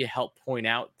really help point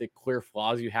out the clear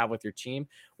flaws you have with your team,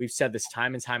 we've said this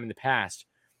time and time in the past,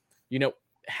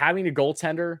 having a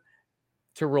goaltender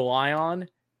to rely on,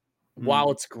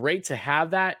 while it's great to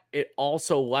have that, it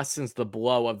also lessens the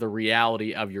blow of the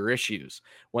reality of your issues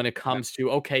when it comes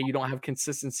to, okay, you don't have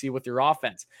consistency with your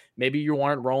offense. Maybe you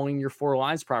aren't rolling your four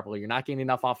lines properly. You're not getting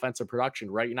enough offensive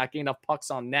production, right? You're not getting enough pucks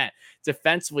on net.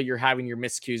 Defensively, you're having your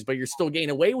miscues, but you're still getting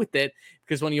away with it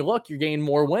because when you look, you're getting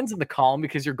more wins in the column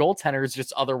because your goaltender is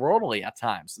just otherworldly at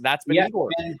times. That's been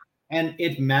and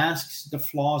it masks the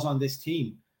flaws on this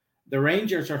team. The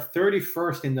Rangers are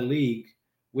 31st in the league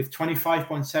with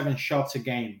 25.7 shots a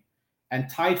game and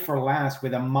tied for last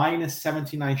with a minus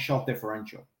 79 shot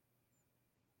differential.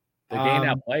 They're getting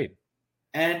outplayed.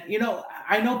 And,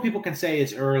 I know people can say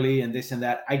it's early and this and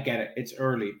that. I get it. It's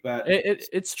early, but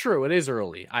it's true. It is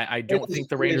early. I don't think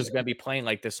the Rangers are going to be playing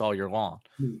like this all year long.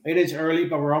 It is early,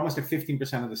 but we're almost at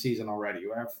 15% of the season already.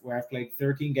 We have played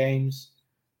 13 games.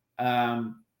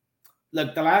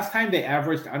 Look, the last time they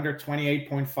averaged under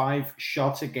 28.5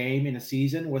 shots a game in a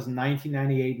season was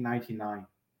 1998-99,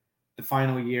 the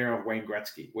final year of Wayne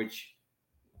Gretzky, which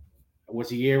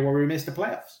was a year where we missed the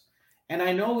playoffs. And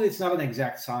I know it's not an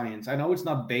exact science. I know it's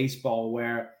not baseball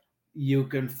where you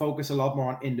can focus a lot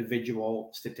more on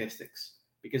individual statistics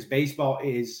because baseball's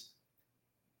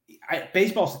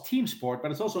a team sport,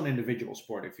 but it's also an individual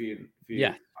sport if you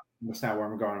understand where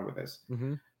I'm going with this.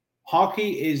 Mm-hmm.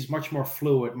 Hockey is much more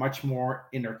fluid, much more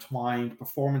intertwined.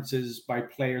 Performances by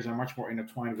players are much more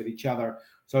intertwined with each other.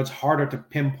 So it's harder to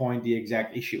pinpoint the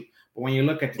exact issue. But when you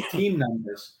look at the team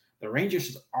numbers, the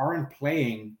Rangers aren't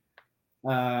playing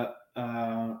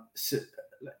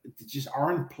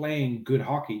good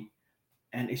hockey.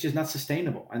 And it's just not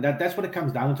sustainable. And that's what it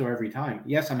comes down to every time.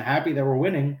 Yes, I'm happy that we're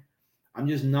winning. I'm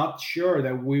just not sure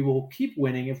that we will keep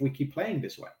winning if we keep playing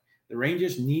this way. The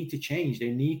Rangers need to change. They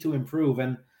need to improve.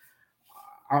 And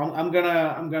I'm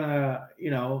gonna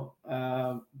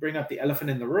bring up the elephant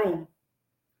in the room.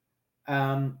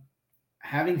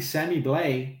 Having Sammy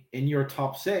Blais in your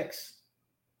top 6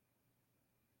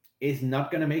 is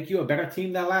not going to make you a better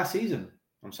team than last season.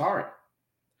 I'm sorry.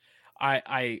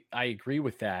 I agree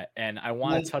with that, and I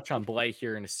want to touch on Blais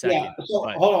here in a second. Yeah. So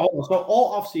hold on. So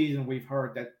all offseason we've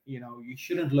heard that you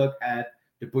shouldn't look at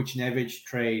the Buchnevich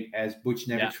trade as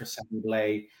Buchnevich for Sammy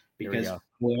Blais because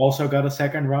we also got a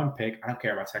second-round pick. I don't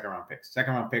care about second-round picks.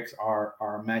 Second-round picks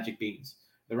are magic beans.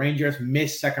 The Rangers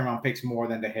miss second-round picks more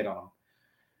than they hit on them.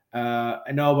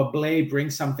 I know, but Blais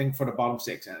brings something for the bottom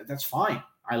 6, and that's fine.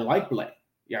 I like Blais.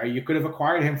 Yeah, you could have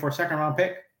acquired him for a second-round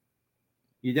pick.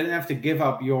 You didn't have to give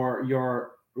up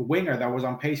your winger that was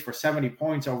on pace for 70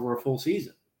 points over a full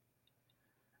season.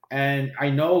 And I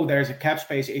know there's a cap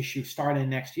space issue starting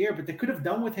next year, but they could have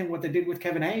done with him what they did with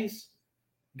Kevin Hayes.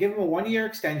 Give him a 1-year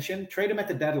extension, trade him at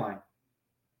the deadline.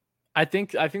 I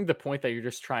think the point that you're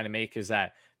just trying to make is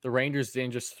that the Rangers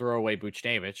didn't just throw away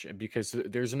Buchnevich because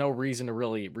there's no reason to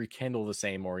really rekindle this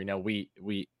anymore.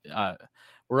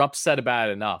 We're upset about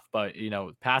it enough, but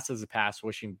past is a past.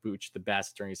 Wishing Buch the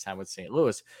best during his time with St.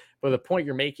 Louis. But the point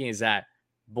you're making is that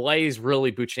Blais is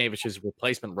really Buchnevich's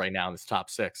replacement right now in this top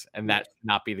 6, and that should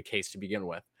not be the case to begin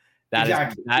with.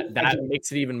 That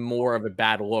makes it even more of a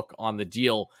bad look on the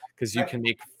deal because you can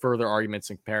make further arguments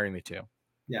in comparing the two.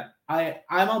 Yeah,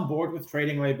 I'm on board with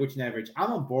trading away Buchnevich.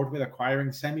 I'm on board with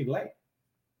acquiring Sammy Blais.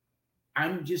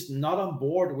 I'm just not on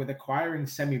board with acquiring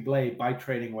Sammy Blais by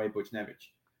trading away Buchnevich.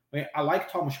 I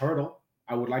like Thomas Hertl.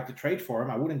 I would like to trade for him.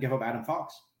 I wouldn't give up Adam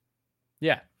Fox.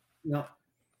 Yeah.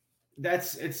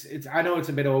 It's I know it's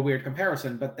a bit of a weird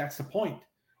comparison, but that's the point.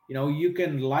 You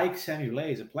can like Sammy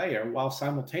Blais as a player while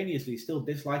simultaneously still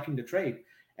disliking the trade.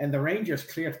 And the Rangers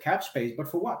cleared cap space, but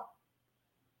for what?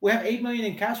 We have $8 million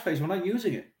in cap space. We're not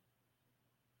using it.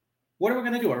 What are we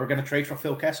going to do? Are we going to trade for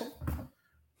Phil Kessel?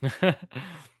 Yeah,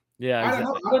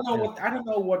 exactly. I don't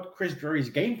know what Chris Drury's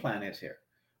game plan is here,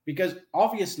 because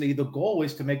obviously the goal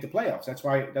is to make the playoffs. That's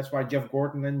why Jeff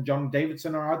Gordon and John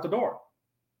Davidson are out the door.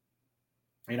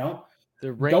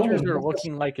 The Rangers are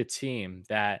looking like a team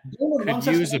that could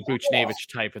use a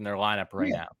Buchnevich type in their lineup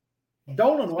right now.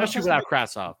 Especially without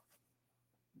Krasov.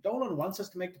 Dolan wants us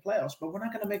to make the playoffs, but we're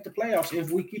not going to make the playoffs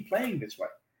if we keep playing this way.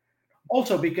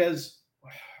 Also, because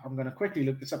I'm going to quickly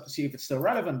look this up to see if it's still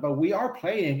relevant, but we are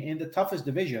playing in the toughest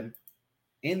division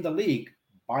in the league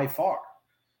by far.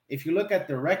 If you look at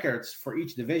the records for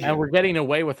each division. And we're getting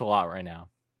away with a lot right now,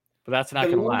 but that's not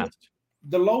going to last.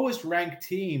 The lowest ranked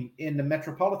team in the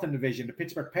Metropolitan Division, the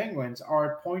Pittsburgh Penguins,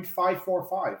 are at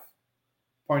 .545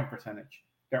 point percentage.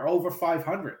 They're over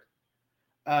 500.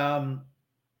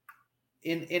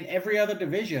 In every other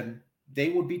division, they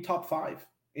would be top 5.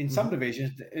 In some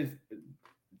divisions, they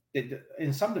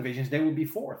would be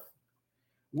 4th.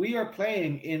 We are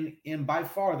playing in by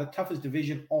far the toughest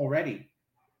division already.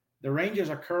 The Rangers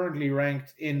are currently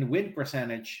ranked in win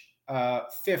percentage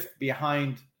 5th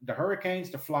behind the Hurricanes,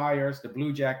 the Flyers, the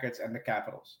Blue Jackets, and the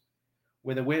Capitals,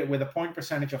 with a point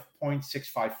percentage of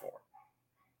 .654.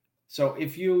 So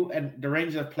the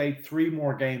Rangers have played 3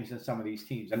 more games than some of these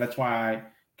teams, and that's why I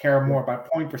care more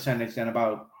about point percentage than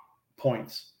about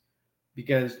points,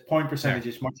 because point percentage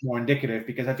is much more indicative,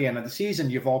 because at the end of the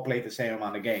season, you've all played the same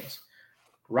amount of games.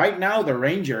 Right now, the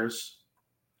Rangers,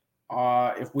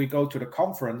 if we go to the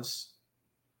conference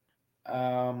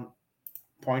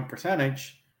point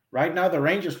percentage, right now the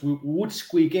Rangers would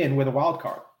squeak in with a wild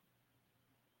card.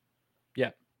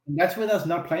 Yeah. And that's with us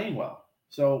not playing well.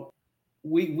 So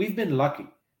we've been lucky.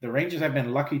 The Rangers have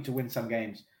been lucky to win some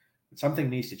games. Something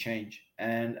needs to change.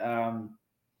 And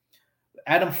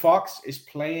Adam Fox is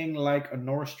playing like a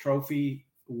Norris Trophy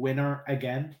winner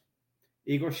again.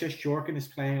 Igor Shesterkin is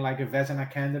playing like a Vezina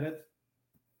candidate.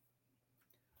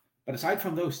 But aside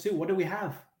from those two, what do we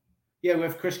have? Yeah, we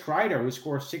have Chris Kreider, who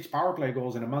scores 6 power play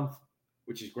goals in a month,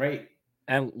 which is great.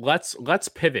 And let's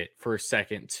pivot for a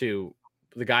second to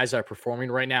the guys that are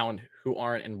performing right now and who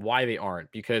aren't and why they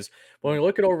aren't. Because when we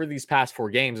look at over these past 4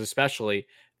 games, especially,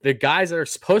 the guys that are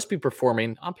supposed to be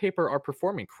performing on paper are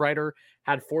performing. Kreider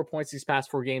had 4 points these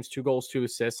past 4 games, 2 goals, 2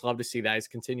 assists. Love to see that. He's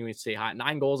continuing to stay hot.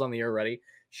 9 goals on the year already.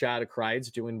 Shout out to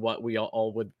Kreider, doing what we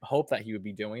all would hope that he would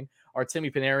be doing.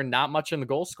 Artemi Panarin, not much in the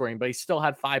goal scoring, but he still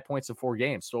had 5 points in 4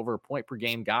 games. So over a point per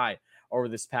game guy over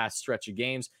this past stretch of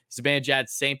games. Zibanejad,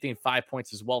 same thing, 5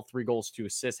 points as well. 3 goals, 2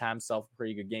 assists. Had himself a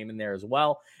pretty good game in there as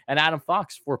well. And Adam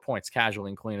Fox, 4 points casually,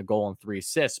 including a goal and 3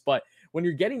 assists. But when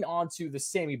you're getting onto the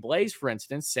Sammy Blais, for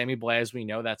instance, Sammy Blais, as we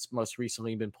know, that's most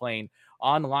recently been playing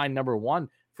on line number 1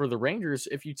 for the Rangers.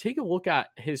 If you take a look at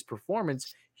his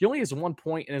performance, he only has 1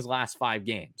 point in his last 5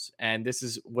 games. And this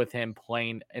is with him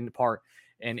playing in part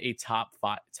in a top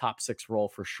 6 role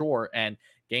for sure. And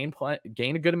gain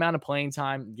a good amount of playing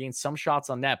time, gain some shots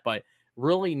on net, but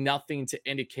really nothing to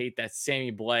indicate that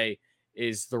Sammy Blais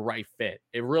is the right fit.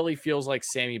 It really feels like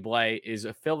Sammy Blais is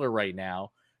a filler right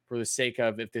now for the sake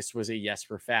of if this was a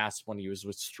Jesper Fast when he was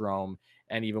with Strome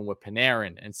and even with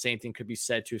Panarin. And same thing could be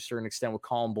said to a certain extent with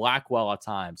Colin Blackwell at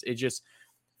times. It just,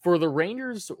 for the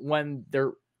Rangers, when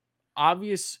their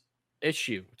obvious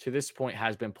issue to this point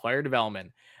has been player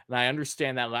development, and I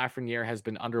understand that Lafreniere has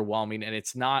been underwhelming, and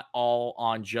it's not all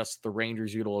on just the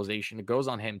Rangers' utilization. It goes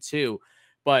on him too.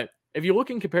 But if you look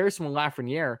in comparison with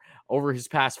Lafreniere over his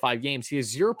past 5 games, he has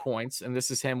 0 points, and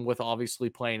this is him with obviously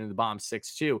playing in the bottom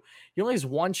 6 too. He only has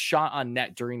 1 shot on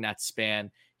net during that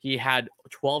span. He had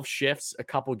 12 shifts a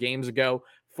couple games ago,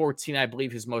 14, I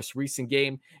believe, his most recent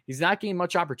game. He's not getting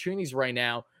much opportunities right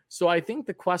now. So I think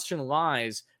the question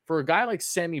lies for a guy like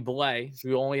Sammy Blais,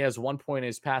 who only has 1 point in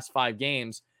his past 5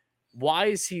 games. Why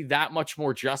is he that much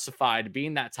more justified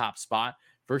being that top spot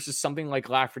versus something like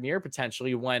Lafreniere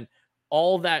potentially, when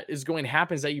all that is going to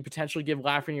happen is that you potentially give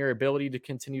Lafreniere ability to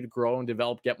continue to grow and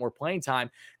develop, get more playing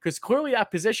time, because clearly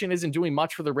that position isn't doing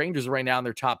much for the Rangers right now in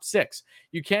their top 6.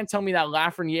 You can't tell me that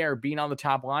Lafreniere being on the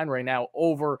top line right now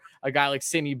over a guy like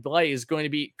Sammy Blais is going to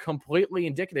be completely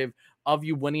indicative of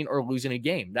you winning or losing a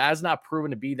game. That has not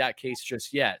proven to be that case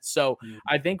just yet. So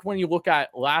I think when you look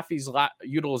at Laffy's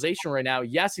utilization right now,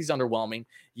 yes, he's underwhelming.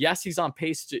 Yes, he's on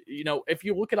pace to, if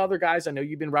you look at other guys, I know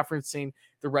you've been referencing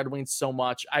the Red Wings so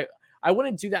much. I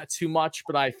wouldn't do that too much,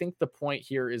 but I think the point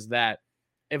here is that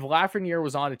if Lafreniere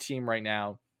was on a team right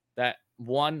now that,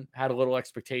 1, had a little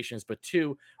expectations, but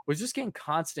 2, was just getting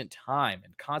constant time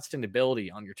and constant ability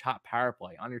on your top power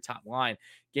play, on your top line,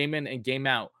 game in and game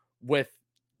out, with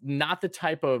not the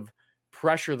type of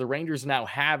pressure the Rangers now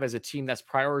have as a team that's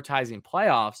prioritizing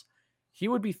playoffs, he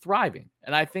would be thriving.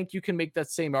 And I think you can make that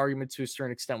same argument to a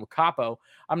certain extent with Capo.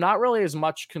 I'm not really as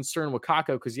much concerned with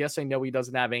Kakko because, yes, I know he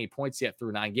doesn't have any points yet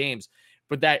through 9 games,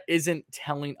 but that isn't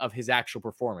telling of his actual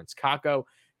performance. Kakko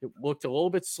looked a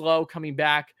little bit slow coming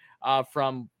back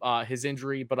from his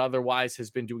injury, but otherwise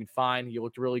has been doing fine. He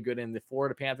looked really good in the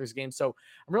Florida Panthers game. So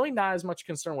I'm really not as much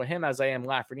concerned with him as I am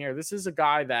Lafreniere. This is a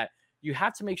guy that you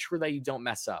have to make sure that you don't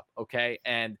mess up, okay?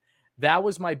 And that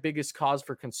was my biggest cause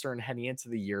for concern heading into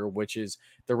the year, which is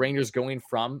the Rangers going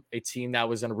from a team that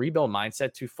was in a rebuild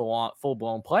mindset to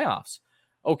full-blown playoffs.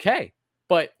 Okay,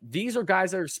 but these are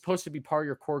guys that are supposed to be part of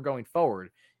your core going forward.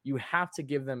 You have to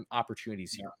give them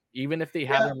opportunities here, even if they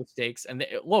have their mistakes. And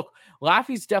look,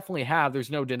 Laffy's definitely have.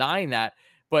 There's no denying that.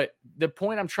 But the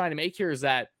point I'm trying to make here is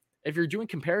that if you're doing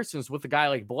comparisons with a guy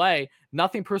like Blais,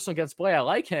 nothing personal against Blais, I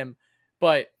like him,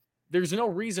 but there's no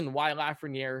reason why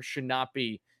Lafreniere should not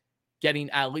be getting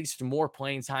at least more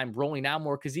playing time, rolling out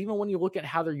more. Because even when you look at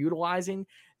how they're utilizing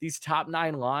these top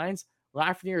 9 lines,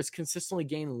 Lafreniere is consistently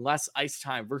gaining less ice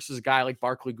time versus a guy like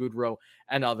Barclay Goodrow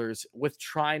and others, with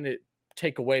trying to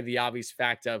take away the obvious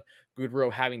fact of Goodrow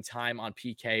having time on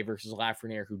PK versus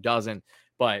Lafreniere who doesn't.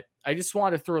 But I just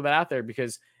wanted to throw that out there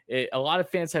because a lot of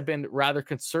fans have been rather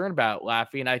concerned about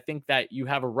Laffy, and I think that you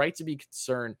have a right to be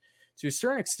concerned to a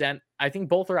certain extent. I think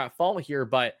both are at fault here,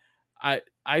 but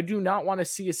I do not want to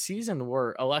see a season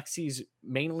where Alexei's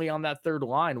mainly on that third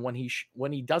line when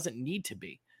he doesn't need to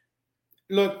be.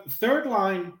 Look, third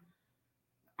line,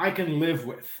 I can live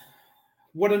with.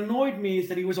 What annoyed me is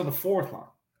that he was on the fourth line.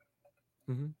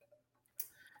 Mm-hmm.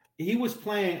 He was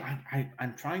playing.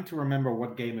 I'm trying to remember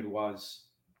what game it was.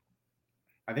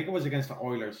 I think it was against the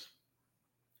Oilers.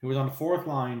 He was on the fourth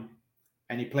line,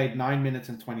 and he played 9 minutes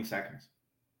and 20 seconds.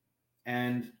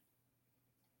 And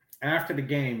after the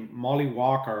game, Molly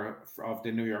Walker of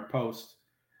the New York Post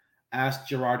asked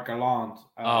Gerard Gallant.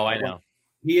 I know.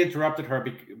 He interrupted her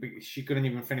because she couldn't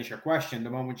even finish her question. The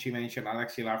moment she mentioned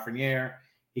Alexis Lafreniere,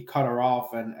 he cut her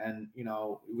off, and it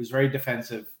was very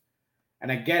defensive.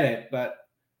 And I get it, but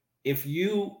if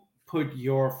you put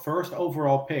your first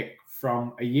overall pick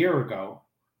from a year ago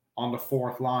on the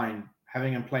fourth line,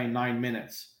 having him play 9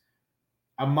 minutes,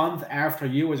 a month after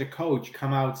you as a coach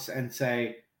come out and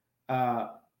say,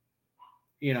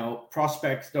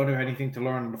 prospects don't have anything to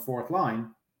learn on the fourth line,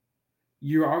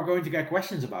 you are going to get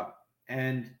questions about it.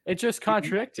 And it's just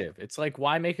contradictive. It's like,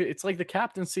 why make it? It's like the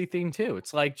captaincy thing too.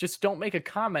 It's like, just don't make a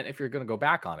comment if you're going to go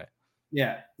back on it.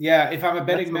 Yeah. If I'm a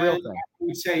betting man, I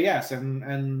would say yes.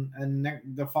 And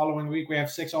the following week we have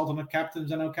 6 alternate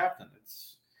captains and no captain.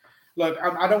 Look,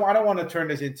 I don't want to turn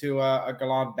this into a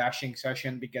Gallant bashing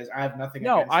session because I have nothing.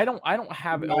 No, against I him. don't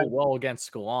have ill will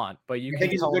against Gallant, but you I can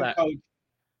think he's a tell good that. coach.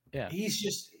 Yeah. He's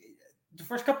just the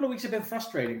first couple of weeks have been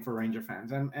frustrating for Ranger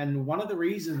fans, and one of the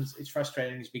reasons it's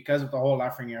frustrating is because of the whole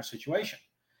Lafreniere situation.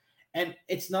 And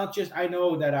it's not just, I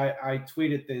know that I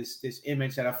tweeted this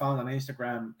image that I found on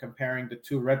Instagram comparing the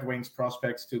two Red Wings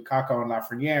prospects to Kakko and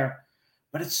Lafreniere,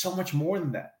 but it's so much more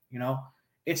than that. You know,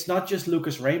 it's not just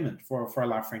Lucas Raymond for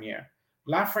Lafreniere.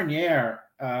 Lafreniere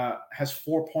has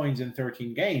 4 points in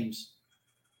 13 games.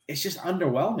 It's just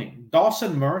underwhelming.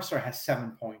 Dawson Mercer has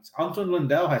 7 points. Anton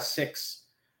Lundell has 6.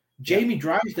 Jamie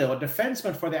Drysdale, a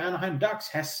defenseman for the Anaheim Ducks,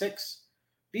 has 6.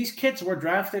 These kids were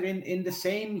drafted in the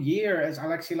same year as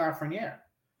Alexis Lafreniere.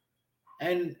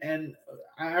 And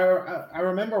I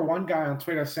remember one guy on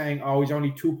Twitter saying, oh, he's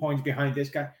only 2 points behind this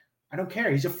guy. I don't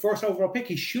care. He's a first overall pick.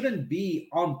 He shouldn't be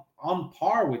on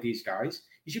par with these guys.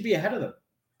 He should be ahead of them.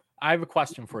 I have a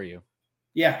question for you.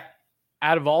 Yeah.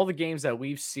 Out of all the games that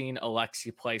we've seen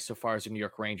Alexi play so far as a New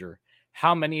York Ranger,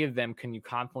 how many of them can you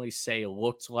confidently say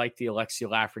looked like the Alexis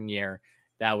Lafreniere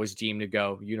that was deemed to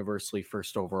go universally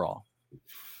first overall?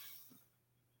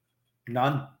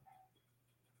 None.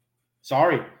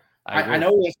 Sorry. I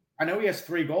know he has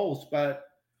 3 goals, but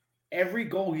every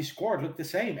goal he scored looked the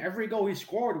same. Every goal he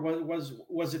scored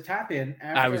was a tap in.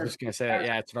 I was just gonna say that.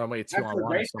 Yeah, it's normally a 2-on-1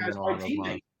 or something along those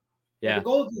lines. Yeah.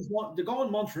 The goal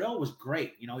in Montreal was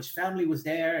great. You know, his family was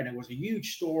there, and it was a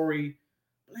huge story.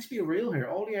 But let's be real here.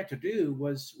 All he had to do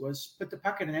was put the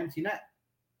puck in an empty net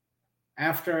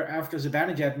after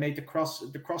Zibanejad made the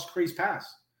cross crease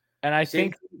pass. And I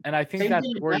think that's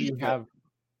where you have.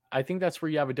 I think that's where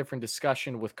you have a different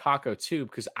discussion with Kakko too,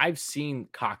 because I've seen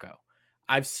Kakko.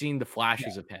 I've seen the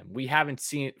flashes of him. We haven't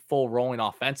seen it full rolling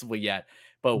offensively yet,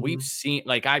 but we've seen,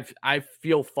 like, I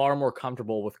feel far more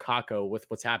comfortable with Kakko with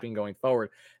what's happening going forward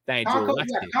than I do Alexi.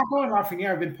 Yeah, Kakko and Lafreniere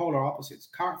have been polar opposites.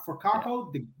 For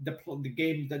Kakko, the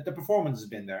game, the performance has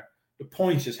been there. The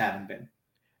points just haven't been.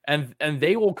 And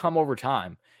they will come over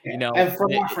time. Yeah. You know, and for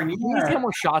Lafreniere, you need to get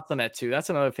more shots on that too. That's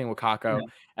another thing with Kakko. Yeah.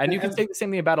 And you can say the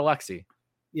same thing about Alexi.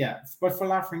 Yeah, but for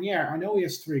Lafreniere, I know he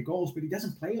has 3 goals, but he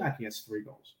doesn't play like he has 3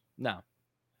 goals. No.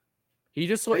 He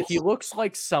looks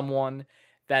like someone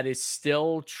that is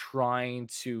still trying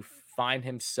to find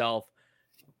himself,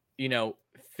 you know,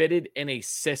 fitted in a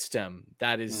system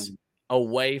that is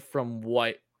away from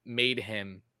what made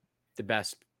him the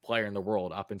best player in the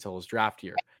world up until his draft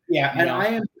year. Yeah,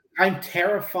 and I'm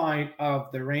terrified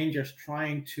of the Rangers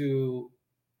trying to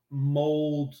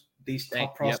mold these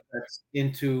top prospects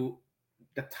into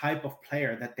the type of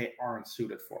player that they aren't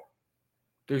suited for.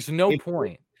 There's no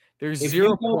point. There's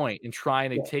 0 point in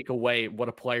trying to take away what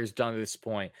a player's done at this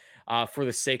point for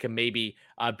the sake of maybe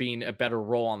being a better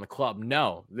role on the club.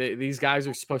 No, these guys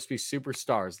are supposed to be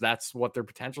superstars. That's what their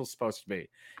potential is supposed to be.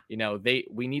 You know,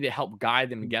 we need to help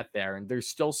guide them to get there. And there's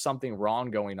still something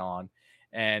wrong going on.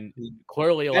 And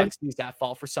clearly Alexi's at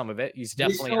fault for some of it. He's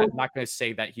definitely, I'm not going to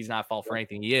say that he's not at fault for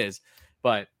anything. He is,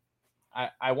 but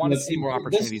I want to see more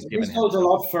opportunities given him. This goes a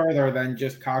lot further than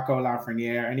just Kakko,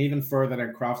 Lafreniere, and even further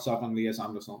than Kravtsov and Elias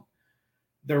Andersson.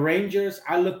 The Rangers,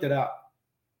 I looked it up.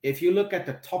 If you look at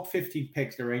the top 15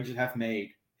 picks the Rangers have made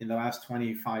in the last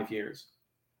 25 years,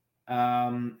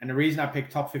 and the reason I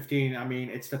picked top 15, I mean,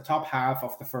 it's the top half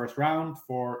of the first round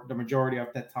for the majority of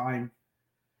that time.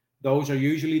 Those are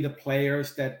usually the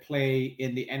players that play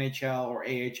in the NHL or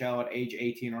AHL at age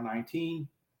 18 or 19.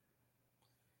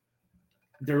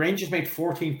 The Rangers made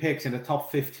 14 picks in the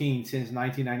top 15 since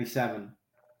 1997,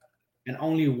 and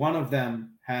only one of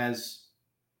them has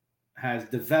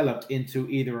developed into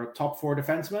either a top 4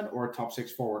 defenseman or a top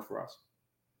 6 forward for us,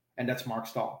 and that's Mark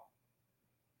Stahl.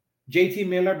 JT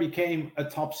Miller became a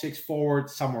top 6 forward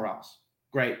somewhere else.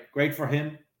 Great for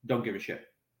him. Don't give a shit.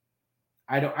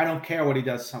 I don't care what he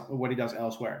does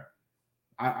elsewhere.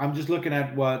 I'm just looking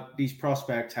at what these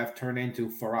prospects have turned into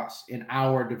for us in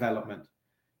our development.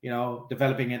 You know,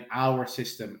 developing in our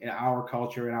system, in our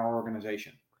culture, in our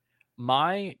organization.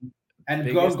 Going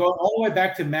all the way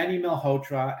back to Manny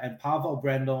Malhotra and Pavel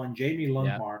Brendel and Jamie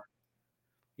Lundmark.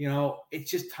 You know, it's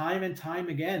just time and time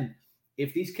again.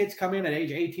 If these kids come in at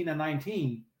age 18 and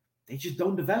 19, they just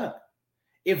don't develop.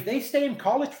 If they stay in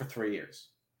college for 3 years,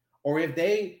 or if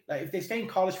they stay in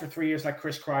college for 3 years like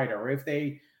Chris Kreider, or if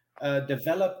they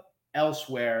develop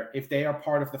elsewhere, if they are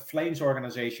part of the Flames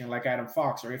organization like Adam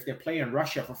Fox, or if they play in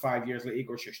Russia for 5 years like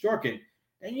Igor Shesterkin,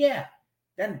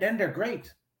 then they're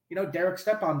great. You know, Derek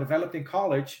Stepan developed in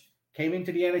college, came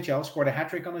into the NHL, scored a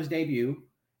hat-trick on his debut,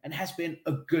 and has been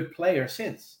a good player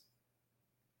since.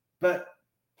 But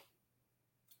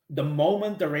the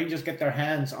moment the Rangers get their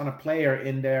hands on a player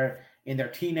in their in their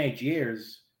teenage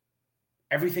years,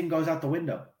 everything goes out the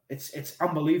window. It's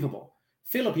unbelievable.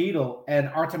 Filip Chytil and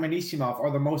Artem Anisimov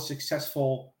are the most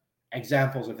successful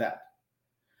examples of that.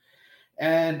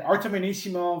 And Artem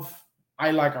Anisimov,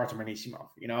 I like Artem Anisimov.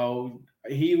 You know,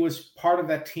 he was part of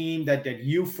that team that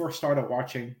you first started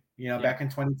watching, you know, back in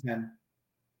 2010.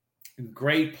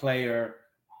 Great player,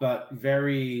 but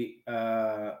very,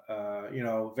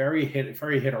 very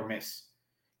hit or miss.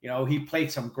 You know, he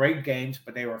played some great games,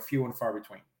 but they were few and far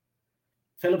between.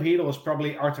 Filip Chytil is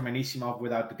probably Artem Anisimov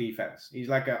without the defense. He's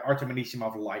like an Artem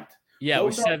Anisimov light. Yeah,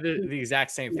 we said the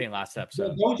exact same thing last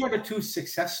episode. Those are the two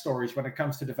success stories when it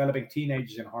comes to developing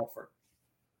teenagers in Hartford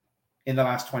in the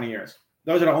last 20 years.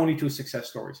 Those are the only two success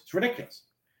stories. It's ridiculous.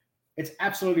 It's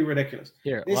absolutely ridiculous.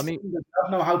 Here, this team does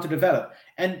not know how to develop.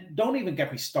 And don't even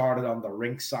get me started on the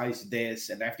rink size this,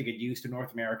 and they have to get used to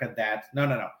North America that.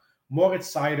 No.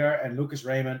 Moritz Seider and Lucas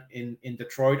Raymond in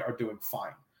Detroit are doing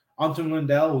fine. Anton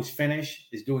Lundell, who's Finnish,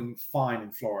 is doing fine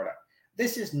in Florida.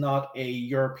 This is not a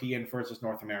European versus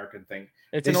North American thing.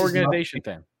 It's an organization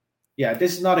thing. Yeah,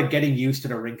 this is not a getting used to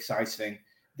the rink size thing.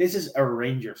 This is a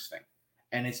Rangers thing.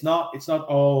 And it's not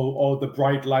the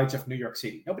bright lights of New York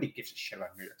City. Nobody gives a shit about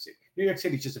New York City. New York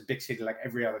City is just a big city like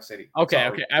every other city. Okay.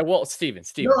 I will, Steven.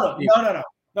 No.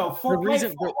 The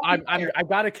reason I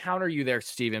got to counter you there,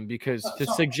 Steven, because to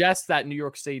suggest that New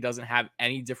York City doesn't have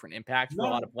any different impact for a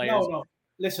lot of players. No.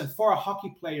 Listen, for a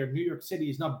hockey player, New York City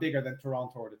is not bigger than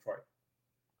Toronto or Detroit.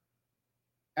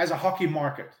 As a hockey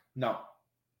market, no.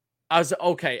 As a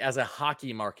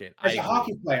hockey market. As a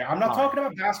hockey player. I'm not talking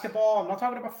about basketball. I'm not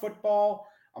talking about football.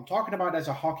 I'm talking about as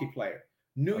a hockey player.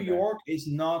 New York is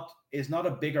not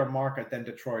a bigger market than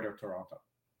Detroit or Toronto.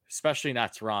 Especially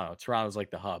not Toronto. Toronto's like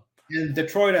the hub. And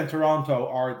Detroit and Toronto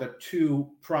are the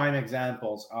two prime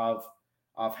examples of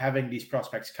having these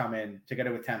prospects come in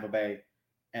together with Tampa Bay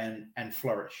and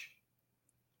flourish.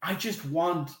 I just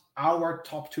want our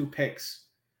top two picks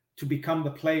to become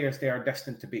the players they are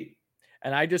destined to be.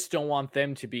 And I just don't want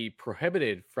them to be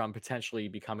prohibited from potentially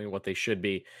becoming what they should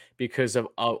be because of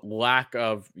a lack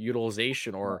of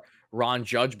utilization or wrong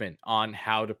judgment on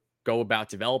how to go about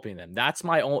developing them. That's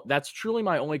truly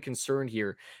my only concern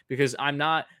here, because I'm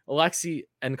not Alexei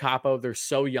and Capo. They're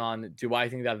so young. Do I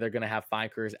think that they're going to have fine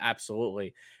careers?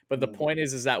 Absolutely. But the point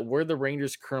is that where the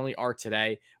Rangers currently are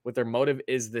today, what their motive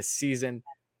is this season,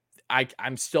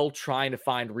 I'm still trying to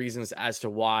find reasons as to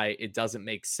why it doesn't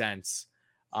make sense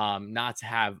not to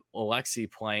have Alexei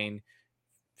playing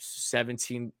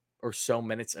 17 or so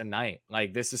minutes a night.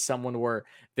 Like, this is someone where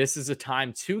this is a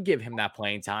time to give him that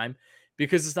playing time,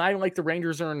 because it's not even like the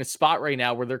Rangers are in a spot right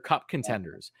now where they're cup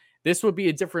contenders. This would be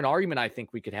a different argument I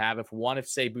think we could have if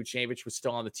say Buchnevich was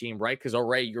still on the team, right? Because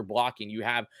already you're blocking. You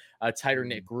have a tighter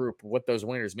knit group with those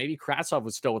winners. Maybe Kravtsov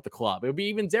was still with the club. It would be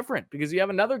even different because you have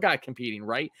another guy competing,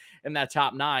 right, in that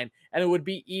top 9. And it would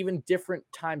be even different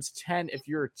times 10 if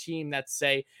you're a team that,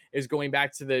 say, is going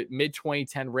back to the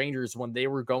mid-2010 Rangers when they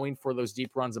were going for those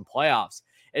deep runs in playoffs.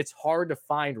 It's hard to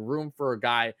find room for a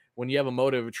guy when you have a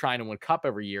motive of trying to win cup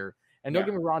every year. And don't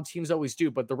get me wrong, teams always do,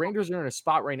 but the Rangers are in a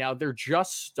spot right now. They're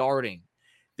just starting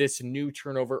this new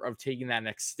turnover of taking that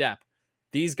next step.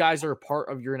 These guys are a part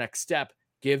of your next step.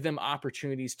 Give them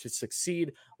opportunities to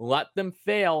succeed. Let them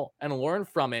fail and learn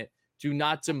from it. Do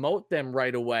not demote them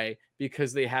right away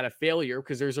because they had a failure,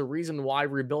 because there's a reason why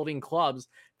rebuilding clubs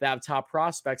that have top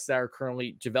prospects that are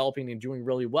currently developing and doing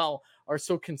really well are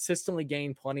so consistently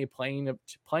getting plenty of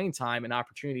playing time and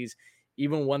opportunities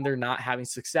even when they're not having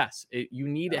success. You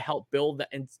need to help build that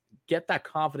and get that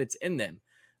confidence in them.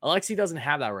 Alexei doesn't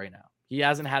have that right now. He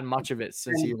hasn't had much of it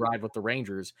since he arrived with the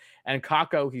Rangers. And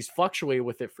Kakko, he's fluctuated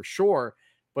with it for sure,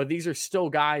 but these are still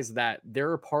guys that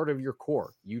they're a part of your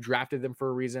core. You drafted them for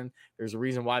a reason. There's a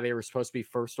reason why they were supposed to be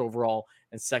first overall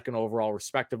and second overall,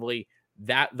 respectively.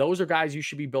 Those are guys you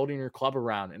should be building your club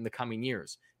around in the coming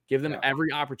years. Give them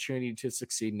every opportunity to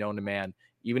succeed known to man.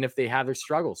 Even if they have their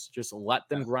struggles, just let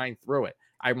them grind through it.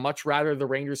 I'd much rather the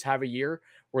Rangers have a year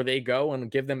where they go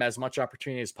and give them as much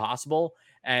opportunity as possible.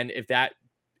 And if that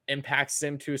impacts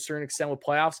them to a certain extent with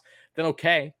playoffs, then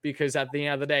okay, because at the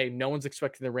end of the day, no one's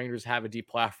expecting the Rangers to have a deep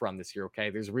playoff run this year,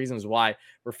 okay? There's reasons why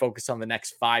we're focused on the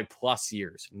next 5+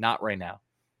 years, not right now.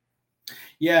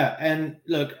 Yeah, and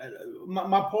look,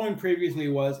 my point previously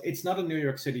was it's not a New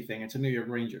York City thing. It's a New York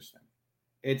Rangers thing.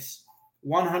 It's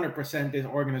 100% this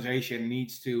organization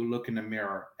needs to look in the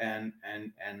mirror and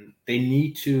they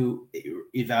need to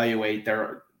evaluate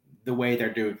the way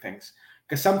they're doing things,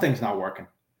 because something's not working.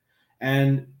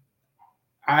 And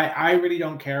I really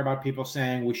don't care about people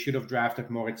saying we should have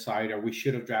drafted Moritz Seider, we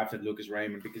should have drafted Lucas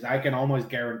Raymond, because I can almost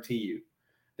guarantee you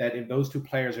that if those two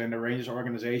players are in the Rangers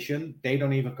organization, they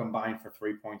don't even combine for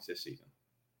 3 points this season.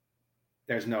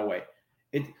 There's no way.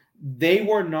 They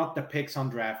were not the picks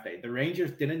on draft day. The Rangers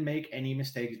didn't make any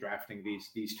mistakes drafting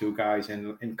these two guys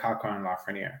in Kakko and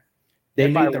Lafreniere. They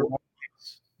made the right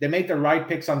picks. They made the right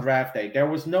picks on draft day.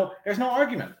 There's no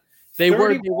argument. They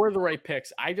were the right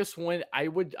picks. I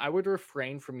would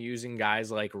refrain from using guys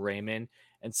like Raymond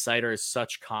and Seider as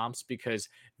such comps because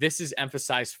this is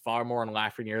emphasized far more on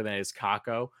Lafreniere than it is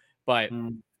Kakko. But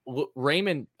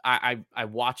Raymond, I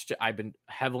watched it. I've been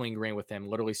heavily ingrained with him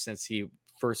literally since he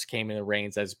first came in the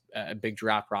reins as a big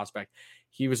draft prospect.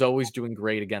 He was always doing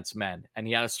great against men, and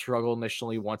he had a struggle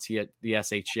initially once he hit the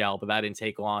SHL, but that didn't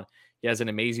take long. He has an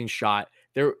amazing shot.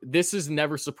 This is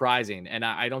never surprising, and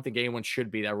I don't think anyone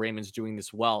should be that Raymond's doing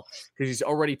this well because he's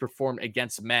already performed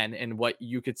against men in what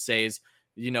you could say is,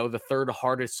 the third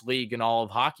hardest league in all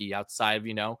of hockey outside of,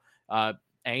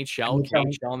 NHL,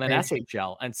 KHL, and then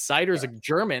SHL. And Seider's a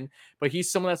German, but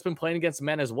he's someone that's been playing against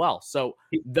men as well. So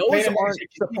those aren't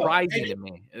surprising to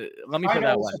me. Let me put it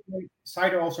that way.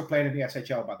 Seider also played in the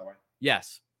SHL, by the way.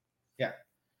 Yes. Yeah.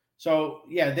 So,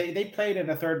 they played in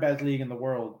the third best league in the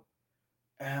world.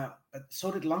 But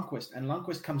so did Lundqvist. And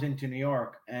Lundqvist comes into New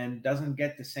York and doesn't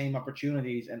get the same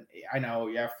opportunities. And I know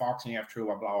you have Fox and you have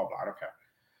Trouba, blah, blah, blah. I don't care.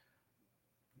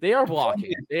 They are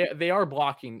blocking. They are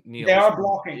blocking Neil. They are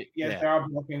blocking. Yes, they are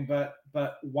blocking.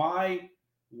 But why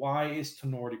is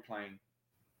Tinordi playing?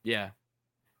 Yeah.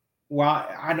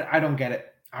 Why? I don't get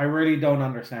it. I really don't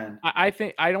understand. I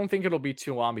don't think it'll be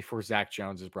too long before Zach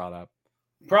Jones is brought up.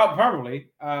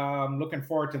 Probably. Looking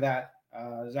forward to that.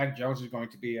 Zach Jones is going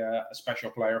to be a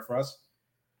special player for us.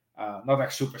 Not like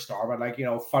superstar,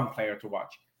 but fun player to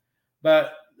watch.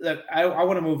 But look, I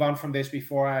want to move on from this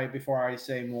before I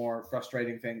say more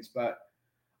frustrating things. But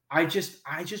I just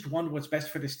want what's best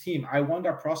for this team. I want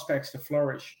our prospects to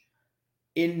flourish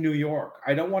in New York.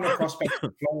 I don't want our prospects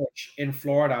to flourish in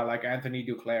Florida like Anthony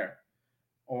Duclair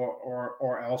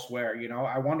or elsewhere.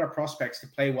 I want our prospects to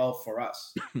play well for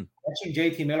us. Watching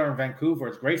JT Miller in Vancouver,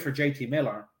 it's great for JT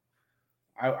Miller.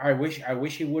 I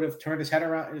wish he would have turned his head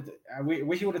around. I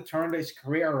wish he would have turned his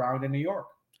career around in New York.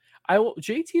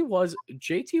 JT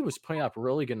was putting up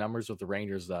really good numbers with the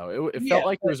Rangers, though. It felt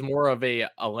like it was more of a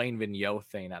Alain Vigneault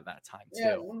thing at that time,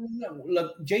 too. Yeah,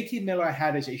 look, JT Miller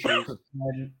had his issues,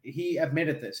 and he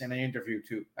admitted this in an interview,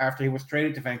 too. After he was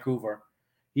traded to Vancouver,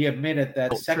 he admitted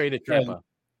that traded Tampa.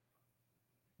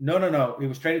 No. He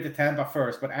was traded to Tampa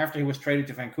first, but after he was traded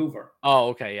to Vancouver. Oh,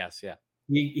 okay, yes, yeah.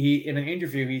 He in an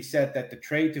interview, he said that the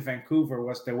trade to Vancouver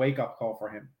was the wake-up call for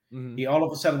him. Mm-hmm. He all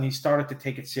of a sudden, he started to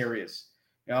take it serious.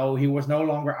 He was no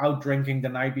longer out drinking the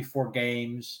night before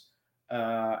games.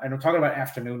 And I'm talking about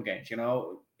afternoon games.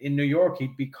 In New York,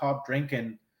 he'd be caught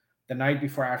drinking the night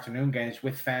before afternoon games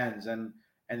with fans and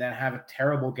then have a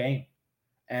terrible game.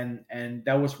 And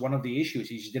that was one of the issues.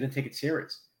 He just didn't take it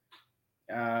serious.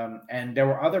 And there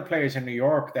were other players in New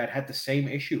York that had the same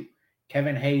issue.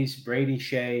 Kevin Hayes, Brady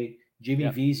Shea, Jimmy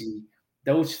Vesey.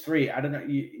 Those three, I don't know.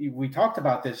 We talked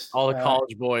about this. All the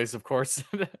college boys, of course.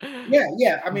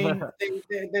 Yeah. I mean,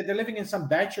 they're living in some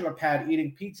bachelor pad,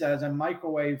 eating pizzas and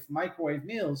microwave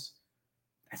meals.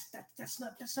 That's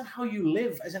not how you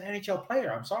live as an NHL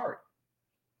player. I'm sorry.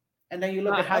 And then you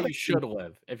look at how you should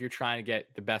live if you're trying to get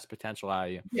the best potential out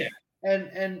of you. Yeah,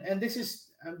 and this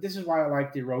is why I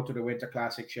like the Road to the Winter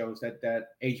Classic shows that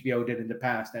HBO did in the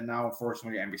past, and now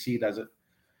unfortunately NBC does it.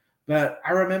 But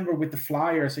I remember with the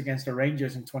Flyers against the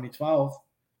Rangers in 2012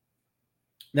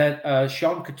 that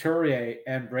Sean Couturier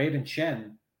and Braden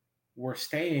Chen were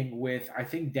staying with, I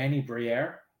think, Danny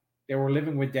Briere. They were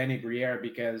living with Danny Briere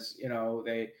because,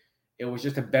 it was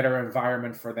just a better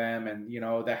environment for them. And,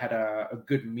 they had a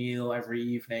good meal every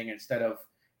evening instead of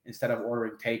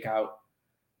ordering takeout.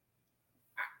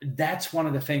 That's one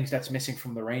of the things that's missing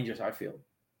from the Rangers, I feel.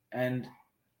 And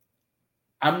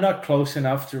I'm not close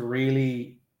enough to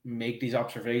really make these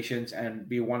observations and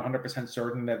be 100%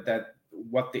 certain that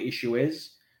what the issue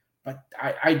is, but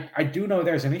I do know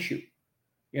there's an issue.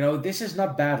 This is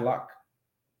not bad luck,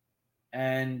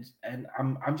 and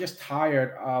I'm just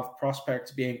tired of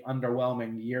prospects being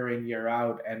underwhelming year in, year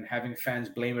out, and having fans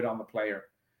blame it on the player.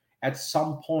 At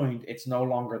some point, it's no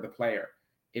longer the player.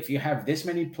 If you have this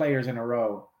many players in a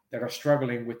row that are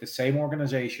struggling with the same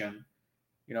organization,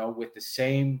 with the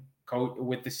same coach,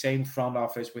 with the same front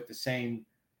office, with the same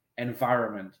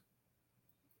environment,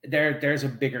 there's a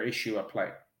bigger issue at play,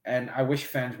 and I wish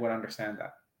fans would understand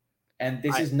that. And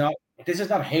this is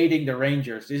not hating the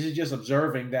Rangers. This is just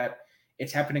observing that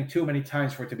it's happening too many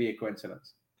times for it to be a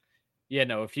coincidence. Yeah,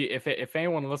 no, if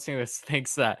anyone listening to this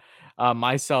thinks that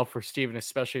myself or Steven,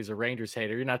 especially as a Rangers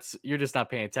hater, you're just not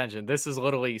paying attention. This is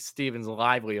literally Steven's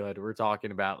livelihood we're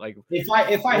talking about. Like If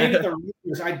I hated the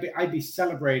Rangers, I'd be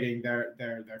celebrating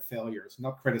their failures,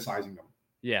 not criticizing them.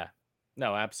 Yeah,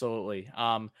 no, absolutely.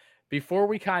 Before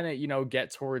we kind of,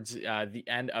 get towards the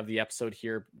end of the episode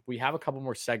here, we have a couple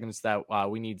more segments that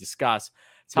we need to discuss,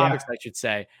 topics, I should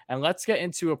say. And let's get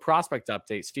into a prospect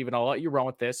update. Steven, I'll let you run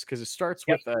with this because it starts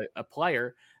with a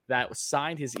player that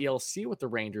signed his ELC with the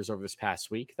Rangers over this past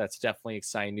week. That's definitely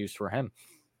exciting news for him.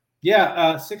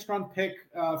 Yeah, 6th-round pick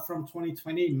from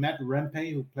 2020, Matt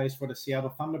Rempe, who plays for the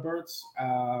Seattle Thunderbirds.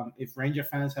 If Ranger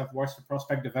fans have watched the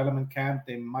prospect development camp,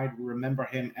 they might remember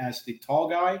him as the tall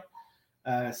guy,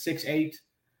 6'8".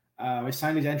 He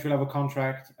signed his entry-level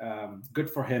contract. Good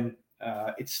for him.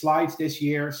 It slides this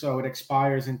year, so it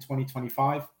expires in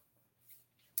 2025.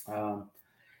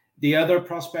 The other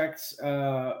prospects,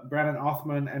 Brandon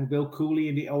Othman and Will Cooley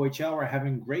in the OHL, are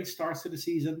having great starts to the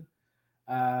season.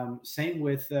 Same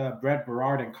with Brett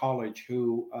Berard in college,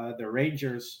 who the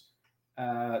Rangers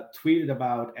tweeted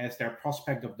about as their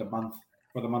prospect of the month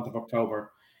for the month of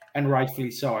October, and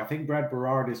rightfully so. I think Brett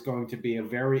Berard is going to be a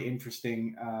very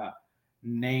interesting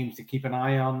name to keep an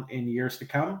eye on in years to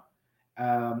come.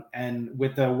 And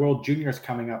with the World Juniors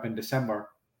coming up in December,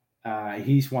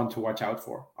 he's one to watch out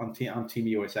for on Team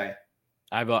USA.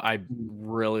 I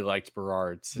really liked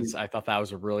Berard since I thought that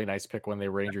was a really nice pick when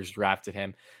the Rangers drafted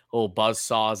him. A little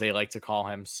buzzsaw, as they like to call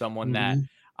him, someone that,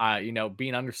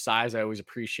 being undersized, I always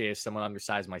appreciate as someone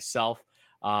undersized myself.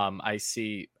 I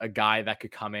see a guy that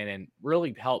could come in and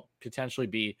really help potentially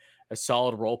be a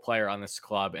solid role player on this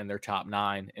club in their top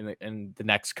 9 in the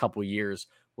next couple of years.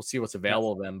 We'll see what's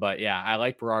available to them. But yeah, I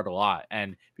like Berard a lot.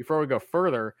 And before we go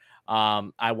further,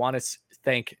 I want to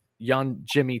thank young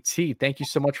Jimmy T. Thank you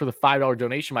so much for the $5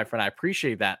 donation, my friend. I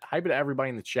appreciate that. Hi to everybody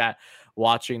in the chat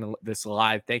watching this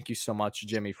live. Thank you so much,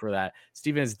 Jimmy, for that.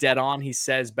 Steven is dead on. He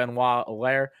says Benoit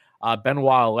Allaire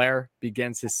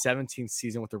begins his 17th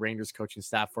season with the Rangers coaching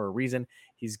staff for a reason.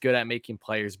 He's good at making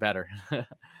players better.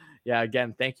 Yeah,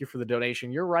 again, thank you for the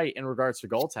donation. You're right in regards to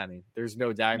goaltending. There's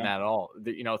no doubt in that at all.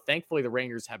 Thankfully, the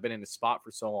Rangers have been in the spot for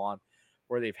so long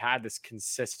where they've had this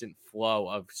consistent flow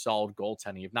of solid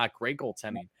goaltending, if not great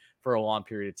goaltending, for a long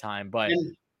period of time. But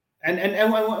and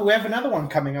we have another one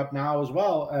coming up now as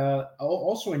well,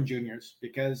 also in juniors,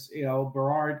 because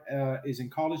Berard is in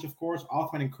college, of course.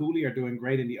 Othman and Cooley are doing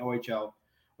great in the OHL,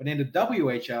 but in the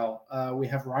WHL, we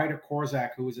have Ryder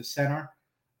Korzak, who is a center,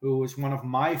 who is one of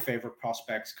my favorite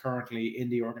prospects currently in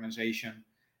the organization.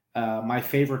 My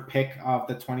favorite pick of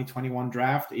the 2021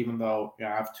 draft, even though I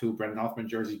have 2 Brendan Othman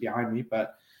jerseys behind me.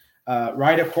 But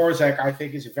Ryder Korzak, I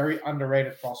think, is a very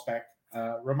underrated prospect.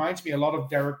 Reminds me a lot of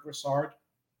Derek Brassard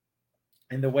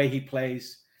in the way he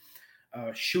plays,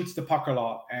 shoots the puck a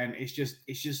lot, and it's just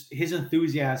his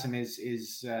enthusiasm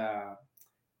is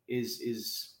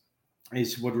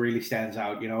what really stands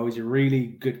out. He's a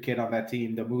really good kid on that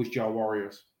team, the Moose Jaw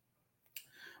Warriors.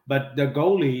 But the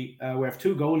goalie, we have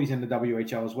 2 goalies in the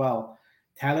WHL as well.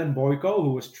 Talon Boyko,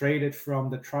 who was traded from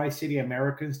the Tri-City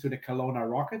Americans to the Kelowna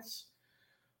Rockets.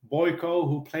 Boyko,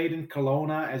 who played in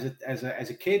Kelowna as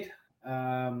a kid,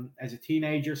 as a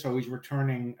teenager, so he's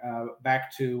returning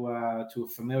back to a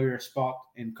familiar spot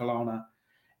in Kelowna.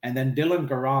 And then Dylan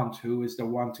Garant, who is the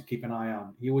one to keep an eye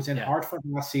on. He was in Hartford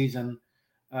last season.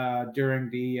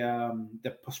 During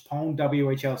the postponed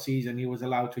WHL season, he was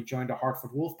allowed to join the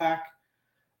Hartford Wolfpack.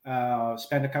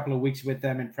 Spent a couple of weeks with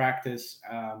them in practice.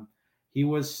 He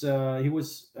was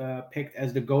picked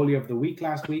as the goalie of the week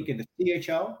last week in the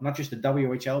CHL, not just the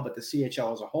WHL, but the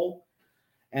CHL as a whole.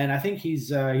 And I think he's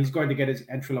going to get his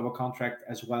entry-level contract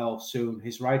as well soon.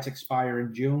 His rights expire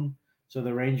in June, so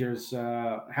the Rangers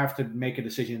have to make a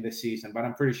decision this season. But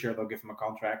I'm pretty sure they'll give him a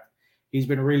contract. He's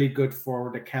been really good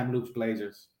for the Kamloops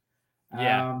Blazers.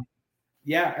 And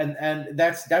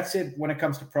that's it when it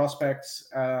comes to prospects.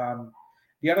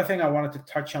 The other thing I wanted to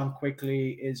touch on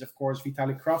quickly is, of course,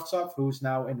 Vitaly Kravtsov, who's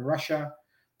now in Russia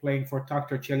playing for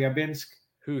Takhtar Chelyabinsk.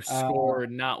 Who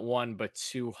scored not 1 but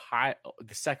 2 high.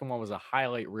 The second one was a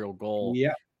highlight reel goal.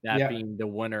 Being the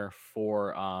winner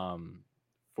for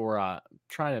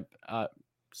trying to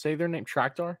say their name,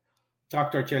 Takhtar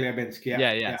Chelyabinsk.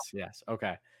 Yes.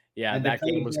 Okay. Yeah, and that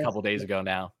game was a couple days ago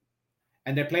now.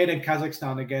 And they played in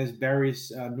Kazakhstan against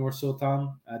Beris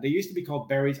Nur-Sultan. They used to be called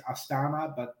Beris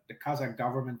Astana, but the Kazakh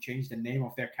government changed the name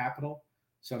of their capital.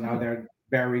 So now they're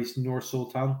Beris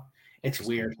Nur-Sultan. It's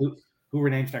weird. Who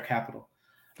renames their capital?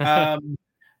 But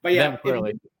yeah,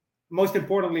 most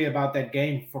importantly about that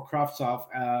game for Kravtsov,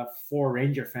 for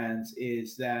Ranger fans,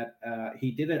 is that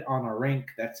he did it on a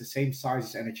rink that's the same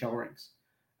size as NHL rinks.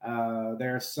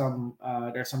 There's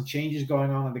some changes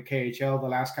going on in the KHL the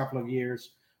last couple of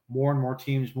years. More and more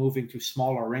teams moving to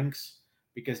smaller rinks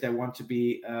because they want to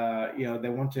be, they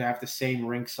want to have the same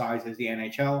rink size as the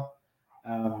NHL.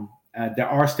 There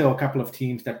are still a couple of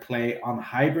teams that play on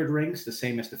hybrid rinks, the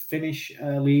same as the Finnish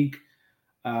league.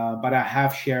 But I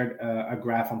have shared a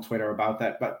graph on Twitter about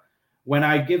that. But when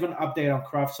I give an update on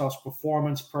Kravtsov's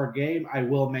performance per game, I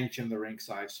will mention the rink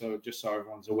size. So just so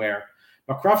everyone's aware.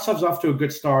 But Kravtsov's off to a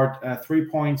good start. 3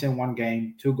 points in one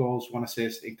game, 2 goals, 1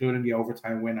 assist, including the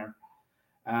overtime winner.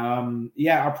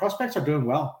 Our prospects are doing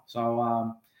well.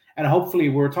 So, and hopefully,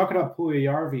 we were talking about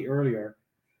Puljujärvi earlier.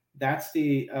 That's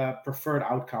the preferred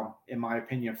outcome, in my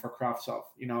opinion, for Kravtsov.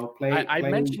 I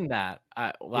mentioned that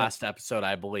last episode,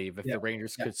 I believe, if the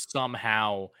Rangers could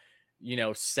somehow,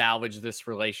 salvage this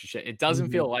relationship. It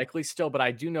doesn't feel likely still, but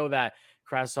I do know that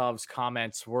Kravtsov's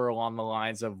comments were along the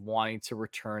lines of wanting to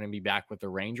return and be back with the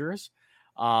Rangers.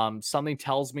 Something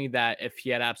tells me that if he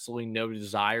had absolutely no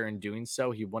desire in doing so,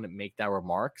 he wouldn't make that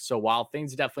remark. So while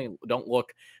things definitely don't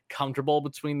look comfortable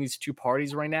between these two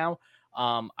parties right now,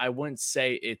 I wouldn't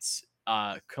say it's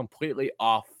completely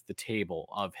off the table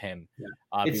of him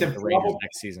being with the Rangers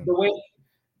next season.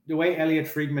 The way Elliot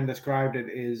Friedman described it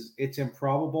is it's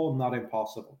improbable, not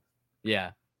impossible.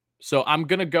 Yeah. So I'm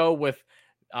gonna go with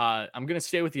I'm gonna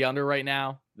stay with the under right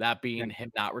now, that being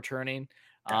him not returning.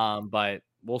 But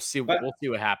we'll see what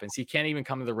happens. He can't even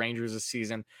come to the Rangers this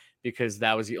season because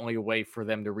that was the only way for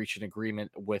them to reach an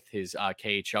agreement with his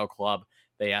KHL club.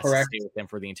 They asked to stay with them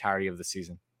for the entirety of the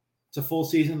season. It's a full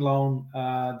season loan.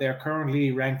 They're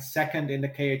currently ranked second in the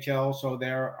KHL, so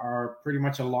they are pretty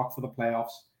much a lock for the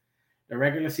playoffs. The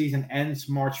regular season ends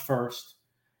March 1st.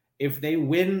 If they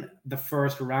win the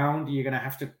first round, you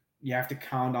have to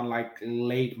count on like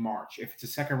late March. If it's a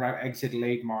second round exit,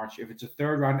 late March. If it's a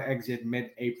third round exit,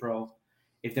 mid-April.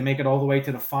 If they make it all the way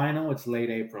to the final, it's late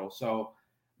April. So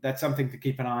that's something to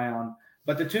keep an eye on.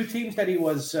 But the two teams that he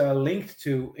was linked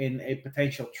to in a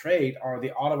potential trade are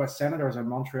the Ottawa Senators and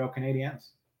Montreal Canadiens.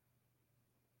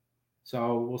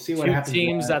 So we'll see what happens. Two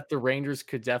teams that the Rangers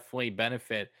could definitely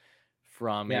benefit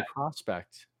from a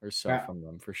prospect or so from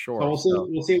them for sure. So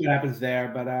we'll see what happens there.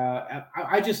 But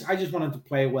I just wanted to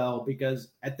play well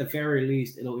because at the very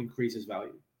least it'll increase his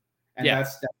value, and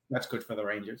that's good for the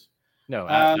Rangers. No,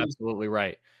 absolutely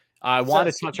right. I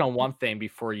want to touch on one thing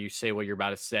before you say what you're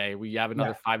about to say. We have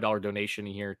another $5 donation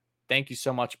in here. Thank you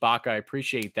so much, Baka. I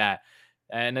appreciate that.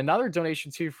 And another donation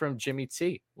too from Jimmy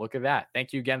T. Look at that.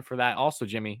 Thank you again for that. Also,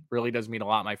 Jimmy, really does mean a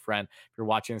lot, my friend. If you're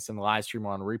watching this in the live stream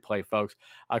or on replay, folks,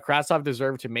 Kravtsov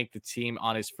deserved to make the team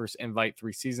on his first invite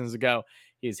 3 seasons ago.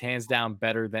 He is hands down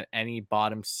better than any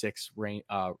bottom six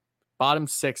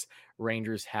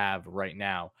Rangers have right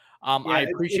now. I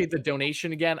appreciate the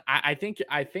donation again. I think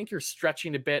you're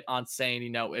stretching a bit on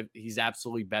saying, if he's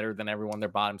absolutely better than everyone, their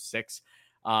bottom 6.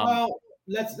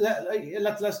 Let's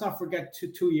not forget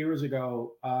 2 years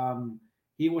ago,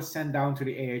 he was sent down to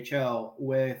the AHL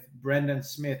with Brendan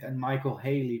Smith and Michael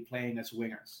Haley playing as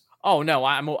wingers. Oh no,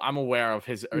 I'm aware of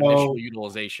his initial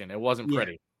utilization. It wasn't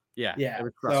pretty. Yeah.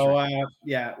 So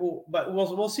but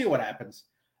we'll see what happens.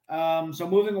 So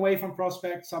moving away from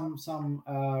prospects, some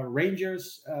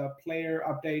Rangers player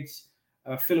updates.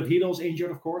 Philip Hedl's injured,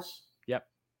 of course. Yep.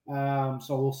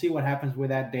 So we'll see what happens with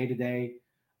that day to day.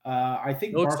 I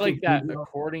think it looks like that,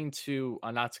 according to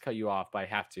not to cut you off, but I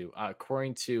have to.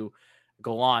 According to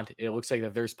Gallant, it looks like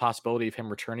that there's possibility of him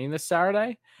returning this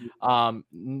Saturday.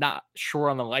 Not sure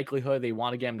on the likelihood. They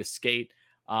want to get him to skate.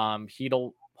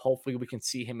 Hedl, hopefully we can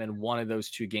see him in one of those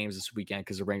 2 games this weekend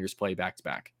because the Rangers play back to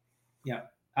back. Yeah.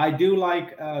 I do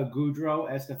like Gaudreau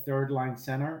as the third line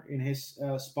center in his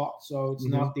spot, so it's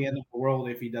not the end of the world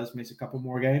if he does miss a couple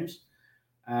more games.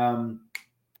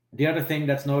 The other thing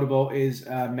that's notable is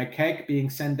McKegg being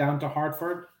sent down to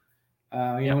Hartford.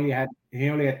 He only had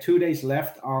 2 days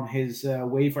left on his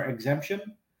waiver exemption.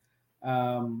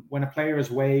 When a player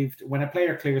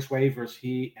clears waivers,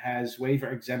 he has waiver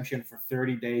exemption for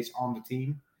 30 days on the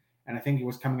team, and I think he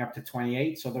was coming up to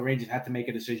 28. So the Rangers had to make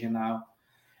a decision now.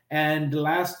 And the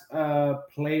last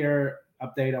player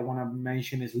update I want to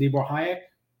mention is Libor Hayek,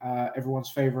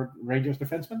 everyone's favorite Rangers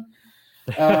defenseman.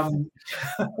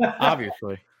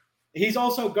 Obviously. He's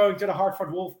also going to the Hartford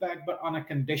Wolfpack, but on a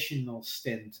conditional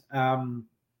stint,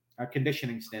 a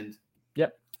conditioning stint.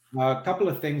 Yep. A couple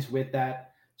of things with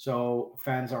that, so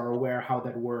fans are aware how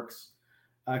that works.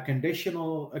 A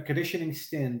conditioning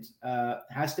stint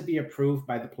has to be approved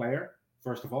by the player,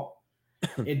 first of all.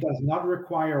 It does not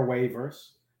require waivers.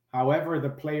 However, the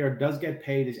player does get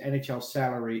paid his NHL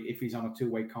salary if he's on a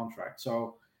two-way contract.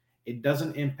 So it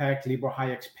doesn't impact Libor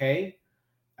Hayek's pay.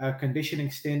 A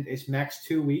conditioning stint is max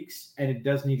 2 weeks, and it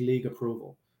does need league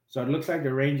approval. So it looks like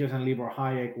the Rangers and Libor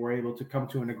Hayek were able to come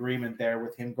to an agreement there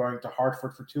with him going to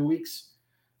Hartford for 2 weeks.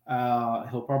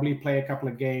 He'll probably play a couple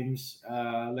of games.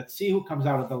 Let's see who comes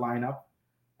out of the lineup,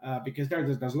 because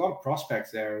there's a lot of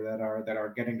prospects there that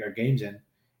are getting their games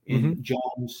in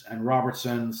Jones and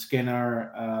Robertson,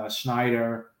 Skinner,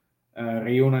 Schneider,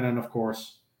 Reunanen, of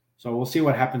course. So we'll see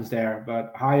what happens there.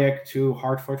 But Hayek to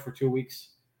Hartford for 2 weeks.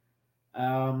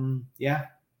 Yeah,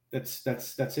 that's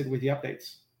it with the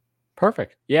updates.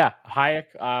 Perfect. Yeah, Hayek.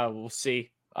 We'll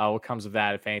see what comes of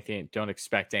that. If anything, don't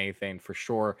expect anything for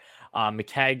sure.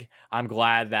 McKegg, I'm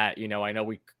glad that I know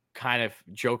we kind of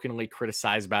jokingly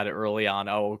criticized about it early on.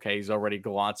 Oh, okay, he's already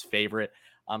Gallant's favorite.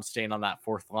 Staying on that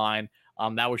fourth line.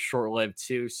 That was short-lived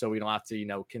too, so we don't have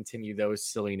to continue those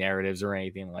silly narratives or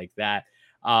anything like that.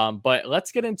 But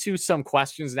let's get into some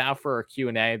questions now for our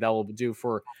Q&A that we'll do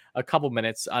for a couple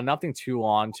minutes. Nothing too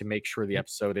long to make sure the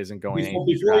episode isn't going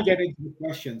Before we get into the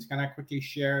questions, can I quickly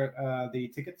share the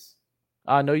tickets?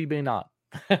 No, you may not.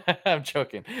 I'm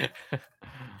joking.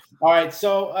 All right,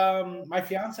 so my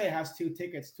fiance has 2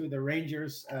 tickets to the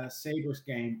Rangers Sabres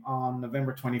game on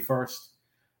November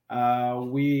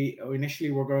 21st. We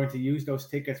initially were going to use those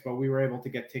tickets, but we were able to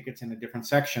get tickets in a different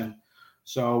section.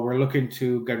 So we're looking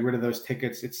to get rid of those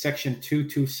tickets. It's section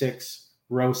 226,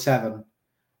 row 7.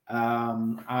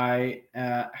 I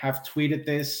have tweeted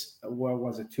this, what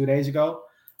was it, 2 days ago?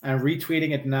 I'm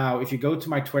retweeting it now. If you go to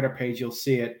my Twitter page, you'll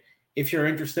see it. If you're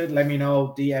interested, let me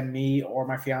know, DM me or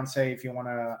my fiance if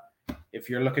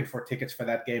you're looking for tickets for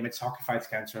that game. It's Hockey Fights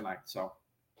Cancer Night. So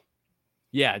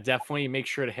yeah, definitely make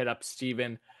sure to hit up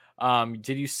Steven.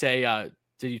 Did you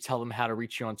tell them how to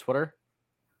reach you on Twitter?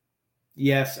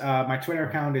 Yes, my Twitter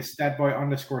account is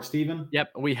statboy_Steven.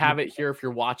 Yep, we have it here if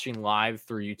you're watching live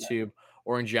through YouTube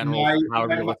or in general,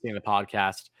 however you're listening to the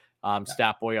podcast.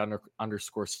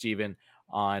 Statboy_Steven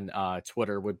on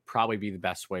Twitter would probably be the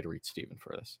best way to reach Steven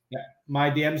for this. Yeah,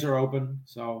 my DMs are open,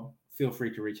 so feel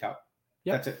free to reach out.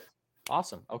 Yep. That's it.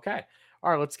 Awesome. Okay. All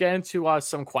right, let's get into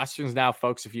some questions now,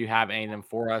 folks, if you have any of them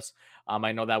for us.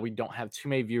 I know that we don't have too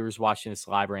many viewers watching this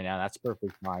live right now. That's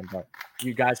perfectly fine. But if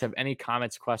you guys have any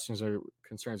comments, questions, or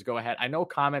concerns, go ahead. I know a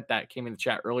comment that came in the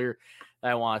chat earlier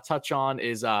that I want to touch on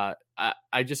is I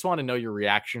just want to know your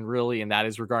reaction, really, and that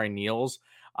is regarding Niels,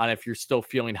 on if you're still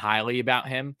feeling highly about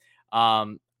him.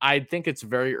 I think it's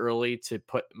very early to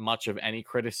put much of any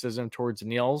criticism towards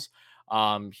Niels.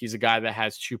 He's a guy that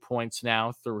has 2 points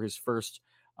now through his first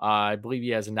I believe he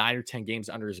has 9 or 10 games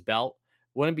under his belt.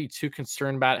 Wouldn't be too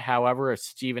concerned about it. However, as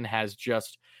Steven has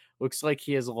just looks like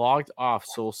he has logged off.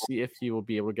 So we'll see if he will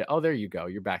be able to get. Oh, there you go.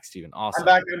 You're back, Steven. Awesome.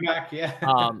 I'm back.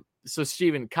 Yeah. So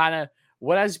Steven, kind of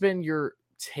what has been your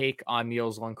take on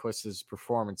Niels Lundqvist's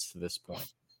performance to this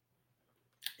point?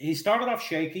 He started off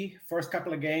shaky. First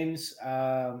couple of games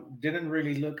didn't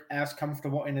really look as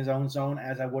comfortable in his own zone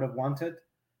as I would have wanted.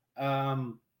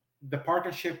 The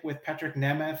partnership with Patrick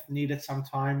Nemeth needed some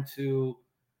time to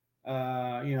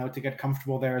get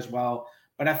comfortable there as well.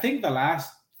 But I think the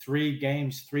last 4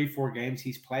 games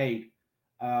he's played,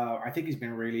 I think he's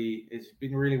been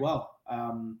really well.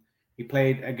 He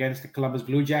played against the Columbus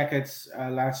Blue Jackets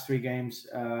last 3 games,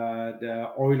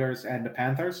 the Oilers and the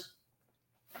Panthers.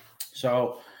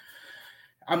 So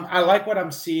I like what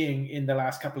I'm seeing in the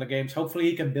last couple of games. Hopefully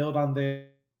he can build on this.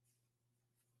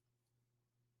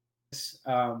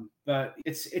 But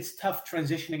it's tough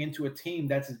transitioning into a team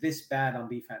that's this bad on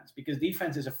defense, because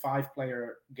defense is a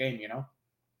 5-player game,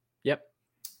 Yep.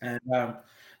 And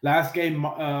last game,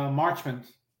 Marchment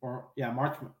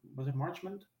was it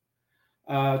Marchment?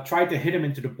 Tried to hit him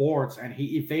into the boards, and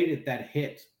he evaded that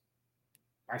hit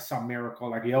by some miracle,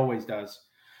 like he always does.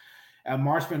 And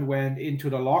Marchment went into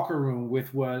the locker room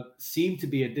with what seemed to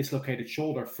be a dislocated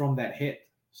shoulder from that hit.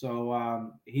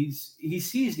 So he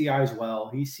sees the eyes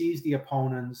well. He sees the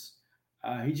opponents.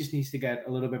 He just needs to get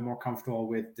a little bit more comfortable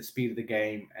with the speed of the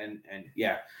game. And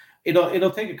yeah, it'll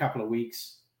take a couple of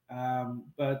weeks.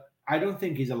 But I don't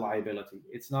think he's a liability.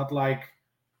 It's not like,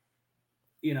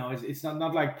 it's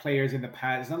not like players in the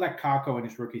past. It's not like Kakko in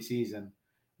his rookie season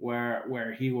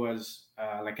where he was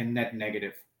like a net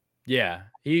negative. Yeah,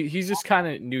 he's just kind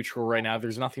of neutral right now.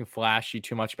 There's nothing flashy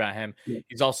too much about him. Yeah.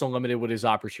 He's also limited with his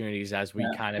opportunities, as we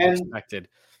kind of expected.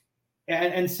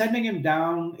 And sending him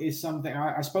down is something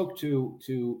I spoke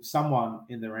to someone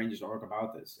in the Rangers org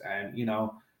about this. And,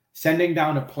 sending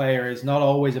down a player is not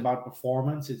always about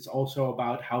performance. It's also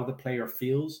about how the player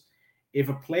feels. if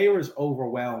a player is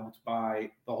overwhelmed by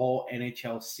the whole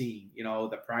NHL scene,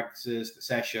 the practices, the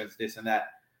sessions, this and that,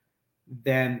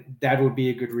 then that would be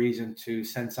a good reason to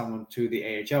send someone to the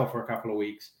AHL for a couple of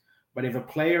weeks. But if a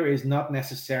player is not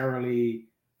necessarily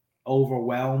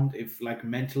overwhelmed, if like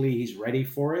mentally he's ready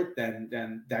for it,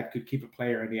 then that could keep a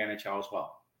player in the NHL as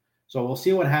well. So we'll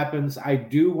see what happens. I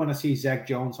do want to see Zach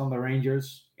Jones on the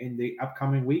Rangers in the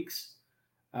upcoming weeks.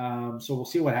 So we'll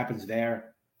see what happens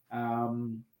there.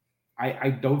 I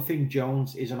don't think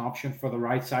Jones is an option for the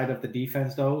right side of the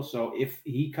defense, though. So if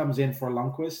he comes in for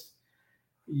Lundqvist,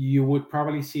 you would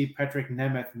probably see Patrick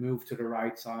Nemeth move to the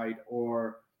right side,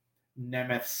 or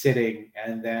Nemeth sitting,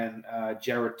 and then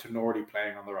Jared Tenorti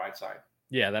playing on the right side.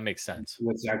 Yeah, that makes sense.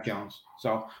 With Zach Jones.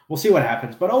 So we'll see what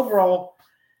happens. But overall,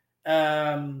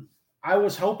 I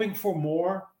was hoping for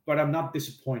more, but I'm not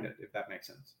disappointed, if that makes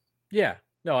sense. Yeah,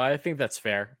 no, I think that's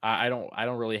fair. I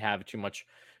don't really have too much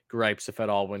gripes, if at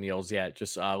all, with Niels yet.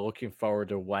 Just looking forward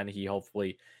to when he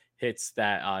hopefully hits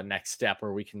that next step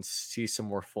where we can see some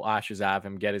more flashes out of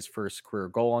him, get his first career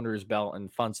goal under his belt,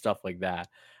 and fun stuff like that.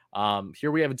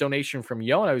 Here we have a donation from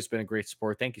Yona, who's been a great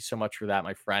support. Thank you so much for that,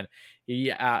 my friend.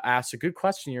 He asked a good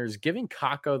question here. Is giving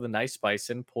Kakko the nice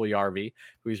bison, Puljujarvi,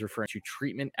 who he's referring to,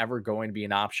 treatment ever going to be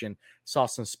an option? Saw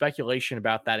some speculation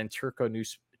about that in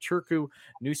Turku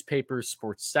newspaper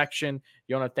sports section.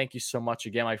 Yona, thank you so much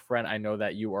again, my friend. I know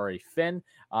that you are a Finn,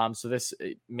 so this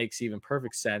makes even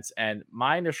perfect sense. And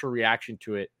my initial reaction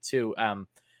to it too, I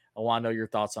want to know your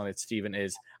thoughts on it, Steven,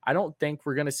 is I don't think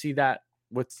we're going to see that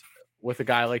with a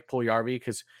guy like Puljujarvi,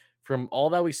 because from all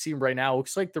that we see right now, it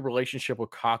looks like the relationship with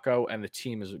Kakko and the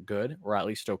team is good, or at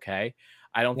least okay.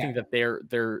 I don't think that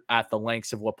they're at the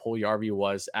lengths of what Puljujarvi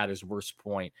was at his worst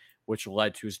point, which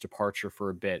led to his departure for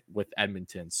a bit with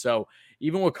Edmonton. So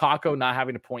even with Kakko not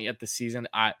having a point yet this season,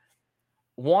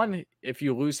 if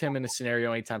you lose him in a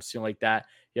scenario anytime soon like that,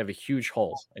 you have a huge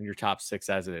hole in your top six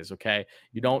as it is, okay?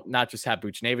 You don't not just have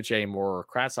Buchnevich anymore or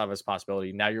Krasnov as a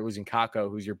possibility. Now you're losing Kakko,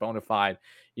 who's your bona fide,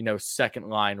 second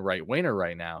line right winger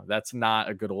right now. That's not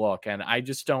a good look. And I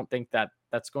just don't think that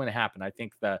that's going to happen. I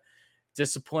think the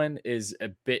discipline is a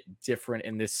bit different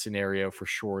in this scenario for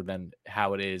sure than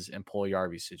how it is in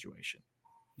Puljujarvi's situation.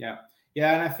 Yeah.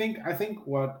 And I think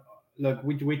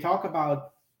we talk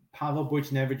about Pavel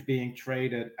Buchnevich being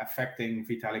traded affecting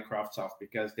Vitaly Kravtsov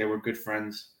because they were good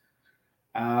friends.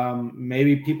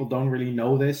 Maybe people don't really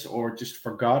know this or just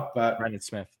forgot, but Brendan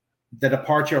Smith. The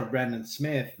departure of Brendan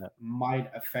Smith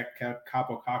might affect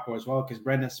Kaapo Kakko as well, because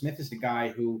Brendan Smith is the guy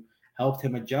who helped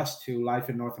him adjust to life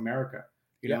in North America.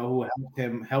 Who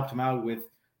helped him out with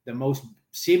the most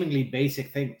seemingly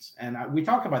basic things. And we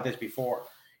talked about this before.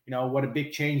 What a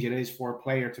big change it is for a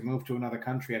player to move to another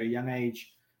country at a young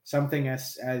age. Something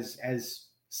as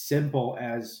simple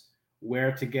as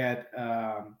where to get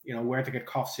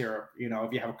cough syrup.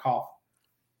 If you have a cough,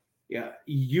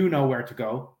 where to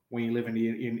go when you live in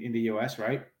the US,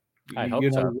 right? I hope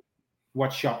so.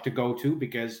 What shop to go to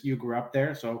because you grew up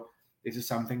there. So this is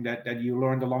something that you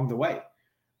learned along the way.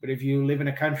 But if you live in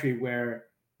a country where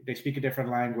they speak a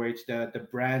different language, the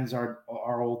brands are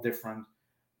all different,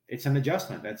 it's an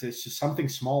adjustment. It's just something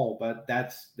small, but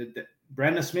that's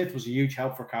Brendan Smith was a huge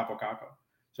help for Kaapo Kakko.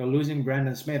 So losing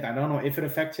Brendan Smith, I don't know if it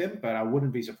affects him, but I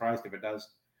wouldn't be surprised if it does.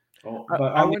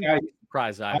 I wouldn't be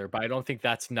surprised either, but I don't think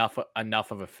that's enough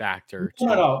of a factor.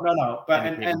 No. But I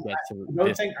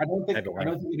don't think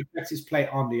it affects his play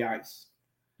on the ice.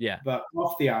 Yeah, but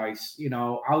off the ice,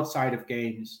 outside of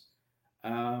games,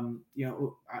 I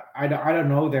don't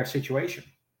know their situation.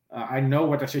 I know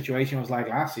what their situation was like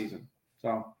last season.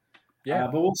 So yeah,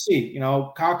 but we'll see.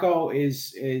 Kakko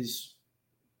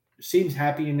seems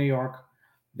happy in New York.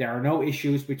 There are no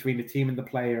issues between the team and the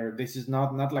player. This is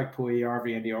not like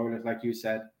Puljujarvi and the Oilers, like you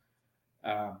said.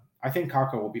 I think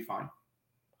Kakko will be fine.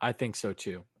 I think so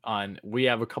too. We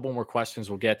have a couple more questions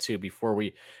we'll get to before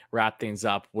we wrap things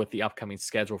up with the upcoming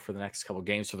schedule for the next couple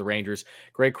games for the Rangers.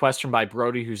 Great question by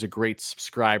Brody, who's a great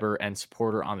subscriber and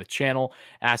supporter on the channel.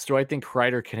 Asked, do I think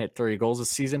Kreider can hit 30 goals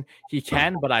this season? He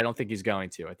can, but I don't think he's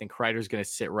going to. I think Kreider's going to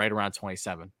sit right around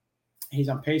 27. He's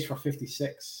on pace for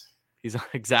 56. He's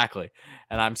exactly.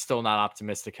 And I'm still not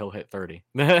optimistic he'll hit 30.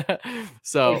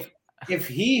 So if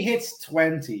he hits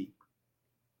 20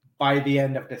 by the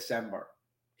end of December,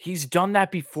 he's done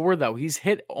that before, though. He's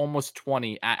hit almost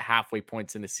 20 at halfway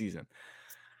points in the season.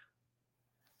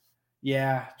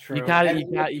 Yeah, true. You can't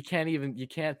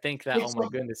think that. Oh my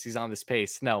goodness, he's on this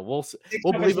pace. No, we'll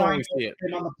believe it when we see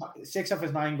it. 6 of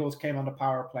his 9 goals came on the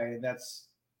power play. That's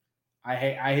I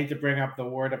hate to bring up the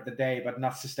word of the day, but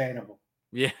not sustainable.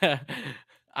 Yeah,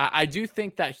 I do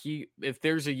think that if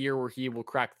there's a year where he will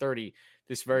crack 30,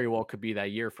 this very well could be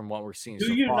that year from what we're seeing Do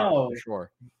so you far. know? For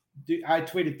sure. I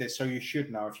tweeted this, so you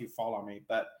should know if you follow me.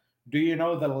 But do you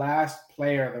know the last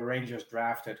player the Rangers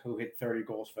drafted who hit 30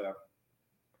 goals for them?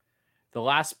 The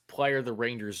last player the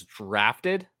Rangers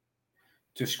drafted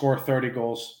to score 30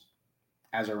 goals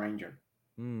as a Ranger.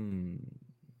 Do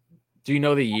you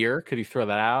know the year? Could you throw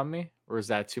that out on me? Or is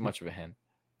that too much of a hint?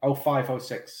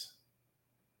 05-06.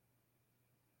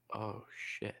 Oh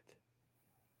shit.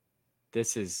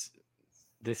 This is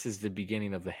the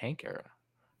beginning of the Hank era.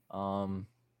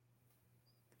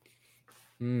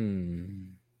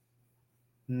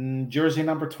 Jersey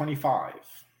number 25.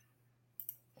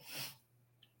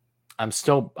 I'm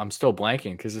still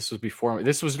blanking because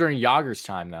this was during Yager's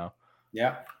time though.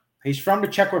 Yeah. He's from the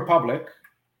Czech Republic.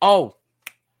 Oh,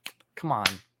 come on.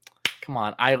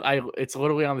 I it's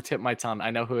literally on the tip of my tongue.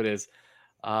 I know who it is.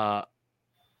 No,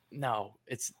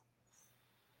 it's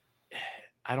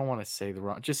I don't want to say the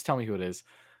wrong. Just tell me who it is.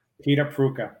 Peter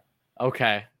Pruka.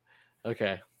 Okay.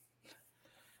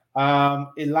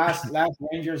 Last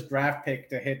Rangers draft pick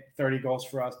to hit 30 goals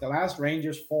for us. The last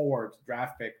Rangers forward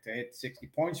draft pick to hit 60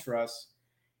 points for us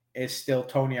is still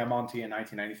Tony Amonte in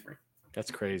 1993. That's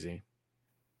crazy.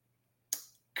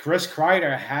 Chris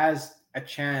Kreider has a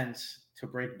chance to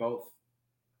break both.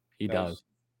 He does.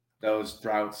 Those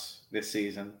droughts this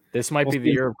season. This might be the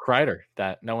year of Kreider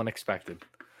that no one expected.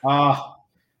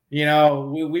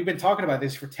 We've been talking about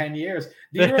this for 10 years.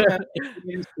 Do you remember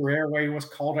his career where he was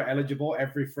Calder eligible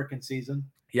every freaking season?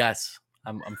 Yes,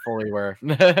 I'm fully aware.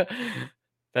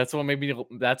 That's what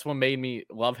made me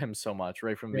love him so much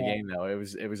right from the beginning. Though it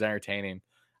was entertaining.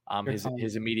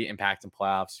 His immediate impact in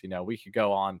playoffs. We could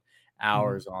go on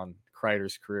hours on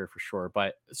Kreider's career for sure,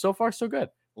 but so far so good.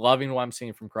 Loving what I'm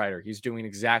seeing from Kreider. He's doing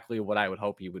exactly what I would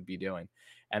hope he would be doing.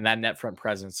 And that net front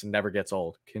presence never gets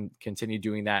old. Can continue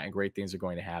doing that, and great things are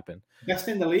going to happen. Best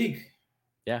in the league.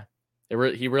 Yeah.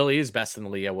 He really is best in the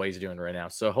league at what he's doing right now.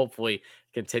 So hopefully it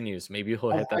continues. Maybe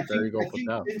he'll hit that 30 goal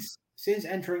plateau. Since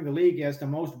entering the league, he has the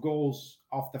most goals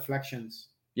off deflections.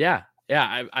 Yeah.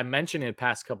 I mentioned in the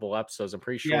past couple episodes. I'm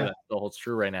pretty sure that still holds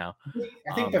true right now.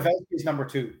 I think Pavelski is number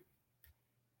 2.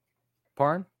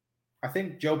 Pardon? I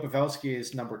think Joe Pavelski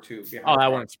is number 2.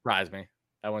 That wouldn't surprise me.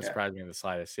 That wouldn't surprise me in the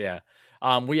slightest. Yeah.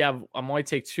 I'm going to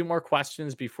take 2 more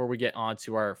questions before we get on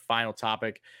to our final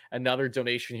topic. Another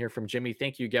donation here from Jimmy.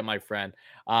 Thank you again, my friend.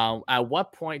 At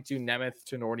what point do Nemeth,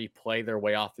 Tinordi play their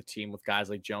way off the team with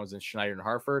guys like Jones and Schneider and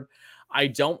Hartford? I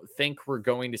don't think we're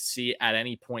going to see at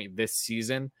any point this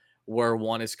season where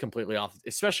one is completely off,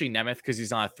 especially Nemeth because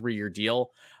he's on a 3-year deal.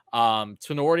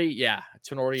 Tinordi,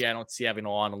 I don't see having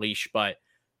a long leash, but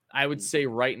I would say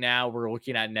right now we're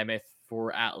looking at Nemeth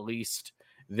for at least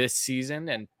this season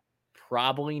and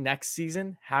probably next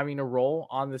season having a role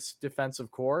on this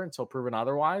defensive core until proven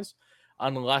otherwise,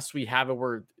 unless we have it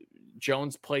where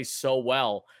Jones plays so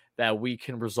well that we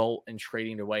can result in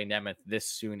trading away Nemeth this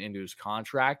soon into his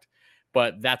contract.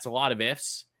 But that's a lot of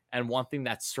ifs. And one thing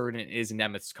that's certain is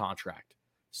Nemeth's contract.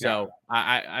 So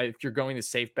if you're going to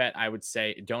safe bet, I would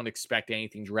say don't expect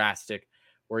anything drastic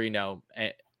where,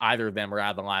 either of them are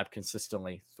out of the lineup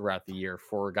consistently throughout the year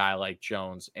for a guy like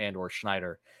Jones and or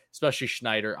Schneider, especially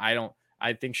Schneider.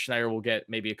 I think Schneider will get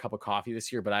maybe a cup of coffee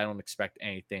this year, but I don't expect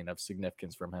anything of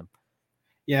significance from him.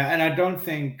 Yeah, and I don't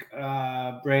think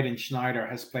Braden Schneider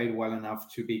has played well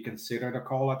enough to be considered a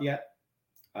call-up yet.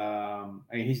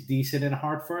 He's decent in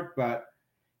Hartford, but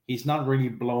he's not really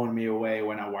blowing me away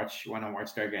when I watch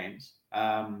their games.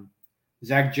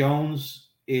 Zach Jones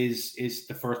is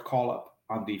the first call-up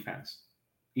on defense.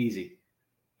 Easy.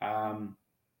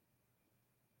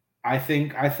 I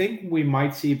think we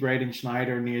might see Braden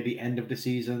Schneider near the end of the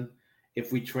season.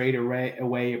 If we trade away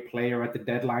a player at the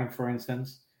deadline, for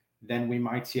instance, then we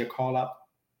might see a call-up.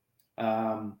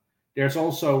 There's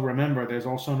also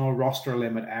no roster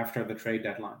limit after the trade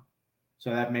deadline. So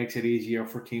that makes it easier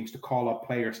for teams to call up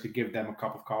players to give them a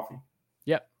cup of coffee.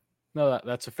 Yep. No,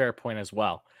 that's a fair point as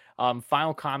well.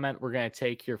 Final comment we're going to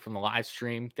take here from the live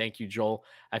stream. Thank you, Joel.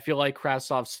 I feel like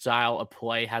Kravtsov's style of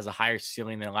play has a higher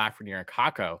ceiling than Lafreniere and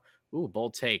Kakko. Ooh,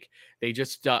 bold take. They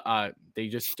just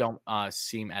don't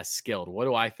seem as skilled. What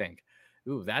do I think?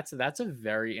 Ooh, that's a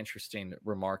very interesting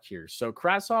remark here. So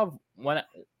Kravtsov, when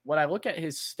I look at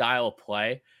his style of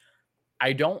play,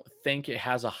 I don't think it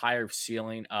has a higher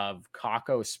ceiling of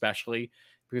Kakko, especially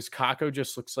because Kakko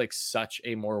just looks like such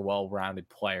a more well-rounded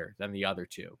player than the other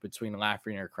two between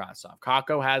Lafreniere and Kravtsov.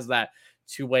 Kakko has that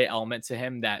two-way element to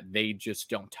him that they just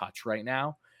don't touch right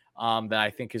now, that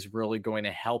I think is really going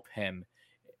to help him,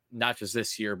 not just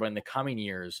this year, but in the coming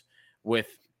years with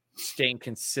staying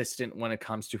consistent when it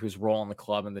comes to his role in the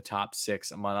club in the top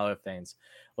 6, among other things.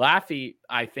 Laffy,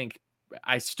 I think,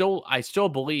 I still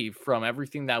believe from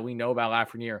everything that we know about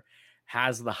Lafreniere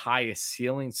has the highest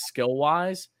ceiling skill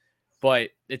wise, but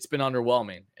it's been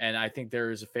underwhelming. And I think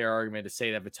there is a fair argument to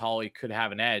say that Vitali could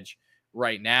have an edge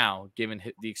right now, given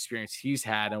the experience he's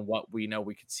had and what we know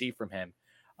we could see from him.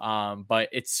 But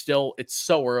it's so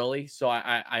early. So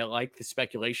I like the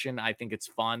speculation. I think it's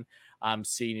fun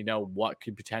seeing, what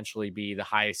could potentially be the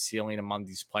highest ceiling among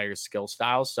these players' skill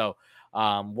styles. So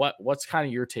what's kind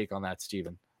of your take on that,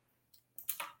 Steven?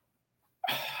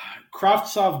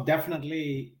 Kravtsov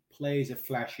definitely plays a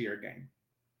flashier game.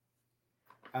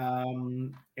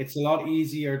 It's a lot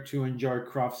easier to enjoy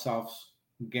Kravtsov's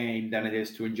game than it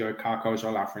is to enjoy Kakko's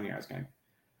or Lafreniere's game.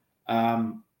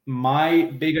 My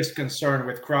biggest concern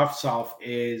with Kravtsov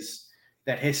is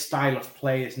that his style of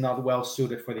play is not well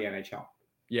suited for the NHL.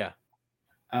 Yeah.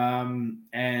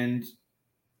 And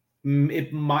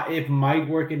it might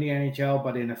work in the NHL,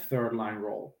 but in a third line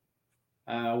role,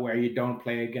 where you don't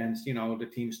play against, the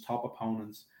team's top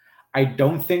opponents. I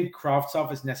don't think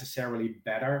Kravtsov is necessarily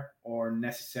better or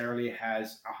necessarily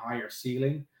has a higher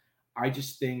ceiling. I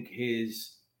just think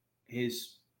his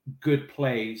good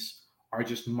plays are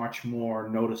just much more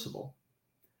noticeable.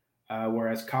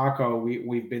 Whereas Kakko,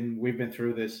 we've been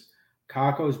through this.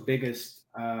 Kakko's biggest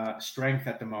strength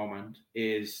at the moment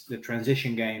is the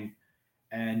transition game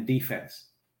and defense.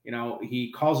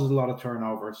 He causes a lot of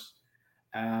turnovers.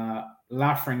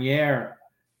 Lafreniere,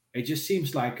 it just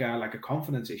seems like a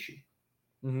confidence issue.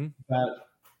 Mm-hmm. But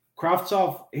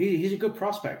Kravtsov, he's a good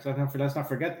prospect. Let's not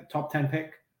forget the top 10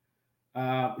 pick.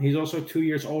 He's also 2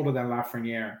 years older than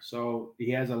Lafreniere, so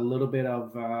he has a little bit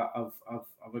of a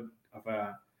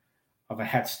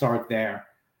head start there.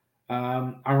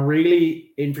 I'm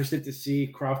really interested to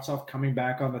see Kravtsov coming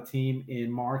back on the team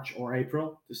in March or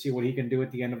April to see what he can do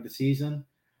at the end of the season.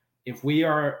 If we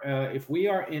are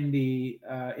in the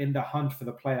hunt for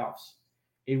the playoffs,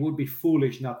 it would be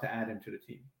foolish not to add him to the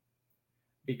team,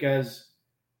 because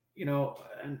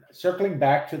and circling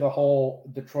back to the whole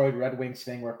Detroit Red Wings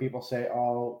thing, where people say,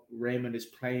 "Oh, Raymond is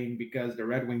playing because the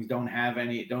Red Wings don't have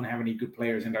any good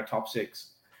players in their top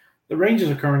six." The Rangers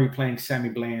are currently playing Sammy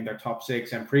Blais in their top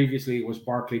six, and previously it was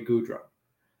Barclay Goodrow.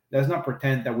 Let's not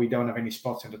pretend that we don't have any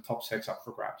spots in the top six up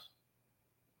for grabs.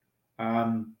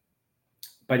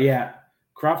 But yeah,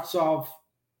 Kravtsov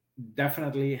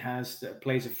definitely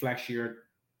plays a flashier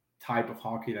type of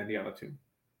hockey than the other two.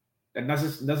 That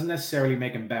doesn't necessarily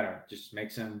make him better; just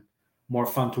makes him more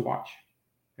fun to watch,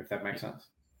 if that makes sense.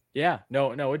 Yeah,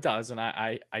 no, it does, and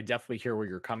I definitely hear where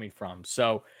you're coming from.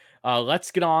 So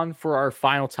let's get on for our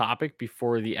final topic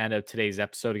before the end of today's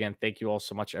episode. Again, thank you all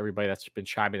so much, everybody that's been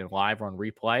chiming in live or on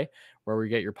replay, where we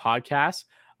get your podcasts.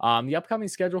 The upcoming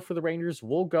schedule for the Rangers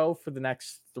will go for the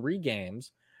next 3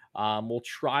 games. We'll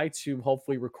try to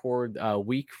hopefully record a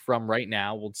week from right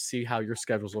now. We'll see how your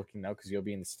schedule's looking, though, because you'll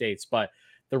be in the States. But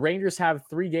the Rangers have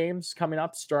 3 games coming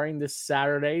up starting this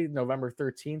Saturday, November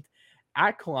 13th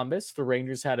at Columbus. The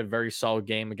Rangers had a very solid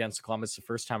game against Columbus the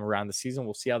first time around the season.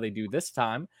 We'll see how they do this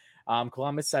time.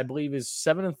 Columbus, I believe, is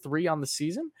 7-3 on the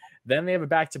season. Then they have a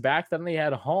back-to-back. Then they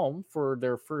had a home for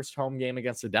their first home game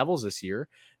against the Devils this year.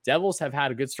 Devils have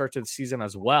had a good start to the season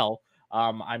as well.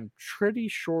 I'm pretty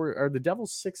sure, are the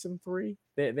Devils 6-3?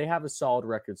 They have a solid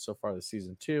record so far this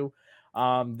season too.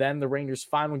 Then the Rangers'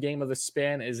 final game of the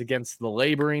span is against the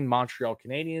laboring Montreal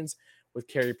Canadiens, with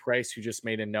Carey Price, who just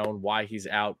made it known why he's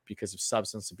out because of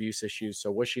substance abuse issues. So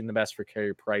wishing the best for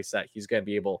Carey Price, that he's going to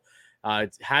be able,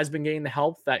 has been getting the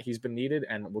help that he's been needed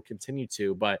and will continue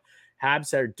to. But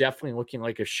Habs are definitely looking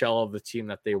like a shell of the team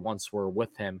that they once were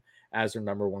with him as their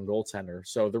number 1 goaltender.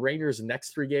 So the Rangers'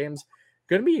 next 3 games,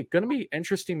 going to be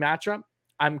interesting matchup.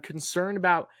 I'm concerned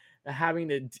about having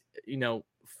to,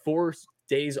 4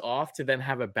 days off to then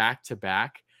have a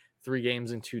back-to-back 3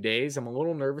 games in 2 days. I'm a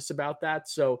little nervous about that.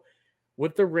 So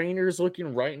with the Rangers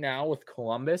looking right now with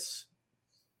Columbus,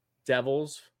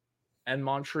 Devils, and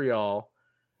Montreal,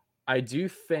 I do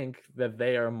think that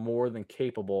they are more than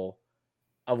capable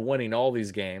of winning all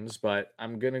these games, but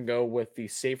I'm going to go with the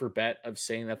safer bet of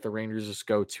saying that the Rangers just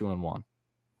go 2-1.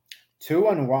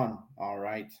 2-1. All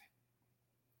right.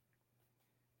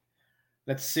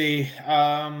 Let's see.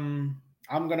 I'm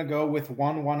going to go with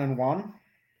 1-1-1.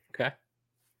 Okay.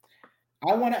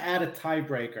 I want to add a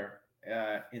tiebreaker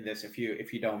in this, if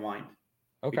you don't mind.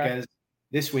 Okay. Because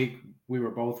this week we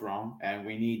were both wrong, and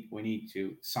we need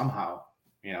to somehow,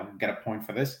 get a point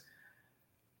for this.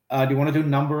 Do you want to do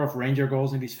number of Ranger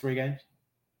goals in these 3 games?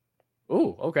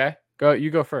 Ooh, okay.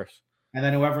 You go first. And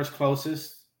then whoever's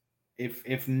closest,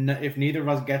 if neither of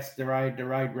us gets the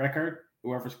right record,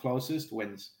 whoever's closest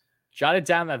wins. Jot it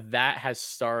down that has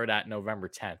started at November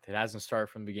 10th. It hasn't started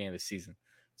from the beginning of the season.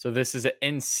 So this is an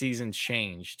in-season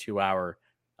change to our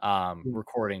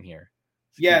recording here.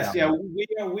 Yes, yeah,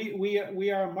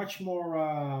 we are much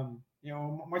more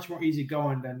much more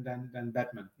easygoing than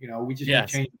Batman. We just need to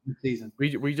change the season.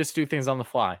 We just do things on the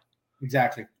fly.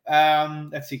 Exactly.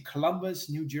 Let's see, Columbus,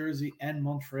 New Jersey, and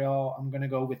Montreal. I'm gonna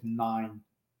go with 9.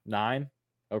 9?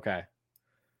 Okay.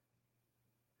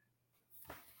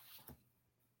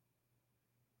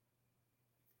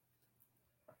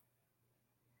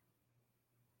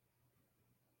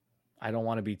 I don't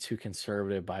want to be too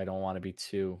conservative, but I don't want to be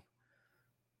too,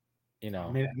 I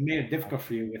made it difficult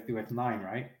for you with 9,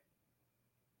 right?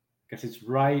 Because it's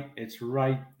right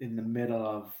in the middle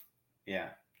of,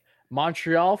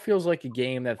 Montreal feels like a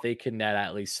game that they could net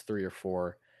at least 3 or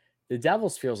 4. The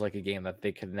Devils feels like a game that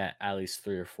they could net at least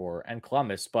 3 or 4, and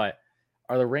Columbus. But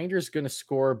are the Rangers going to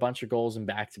score a bunch of goals in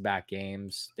back-to-back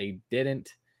games? They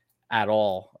didn't at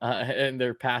all in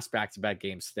their past back-to-back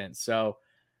game stint. So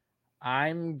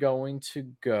I'm going to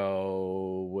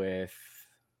go with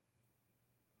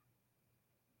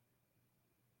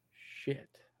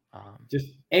just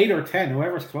 8 or 10.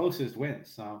 Whoever's closest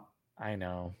wins. So I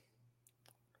know.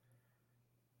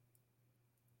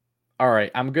 All right,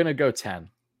 I'm gonna go 10.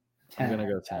 I'm gonna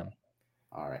go 10.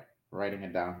 All right, writing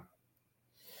it down.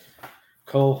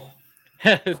 Cool.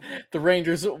 The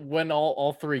Rangers win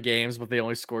all 3 games, but they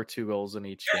only score 2 goals in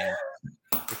each game.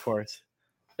 Of course.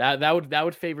 That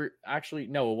would favor. Actually,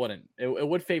 no, it wouldn't. It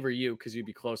would favor you because you'd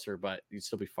be closer, but you'd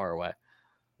still be far away.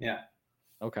 Yeah.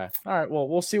 Okay. All right. Well,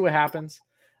 we'll see what happens.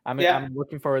 I'm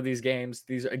looking forward to these games.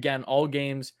 These again, all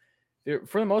games.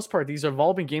 For the most part, these have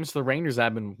all been games for the Rangers that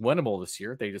have been winnable this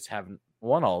year. They just haven't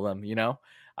won all of them.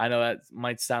 I know that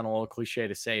might sound a little cliche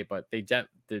to say, but the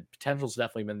potential's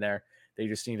definitely been there. They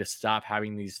just need to stop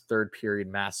having these third period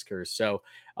massacres. So,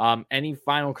 any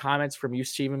final comments from you,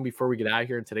 Steven, before we get out of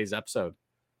here in today's episode?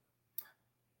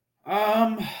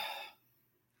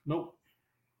 Nope,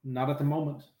 not at the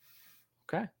moment.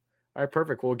 Okay. All right,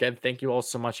 perfect. Well, again, thank you all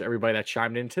so much, everybody that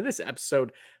chimed into this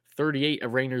episode 38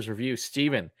 of Rangers Review.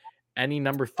 Steven, any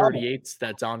number 38s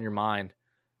that's on your mind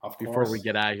before we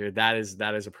get out of here? That is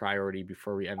a priority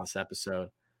before we end this episode.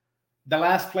 The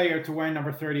last player to wear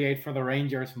number 38 for the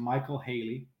Rangers, Michael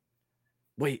Haley.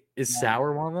 Wait, is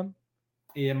Sauer one of them?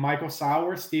 Yeah, Michael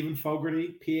Sauer, Stephen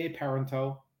Fogarty, P.A.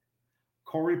 Parento,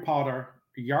 Corey Potter,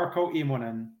 Jarkko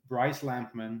Immonen, Bryce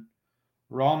Lampman,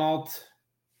 Ronald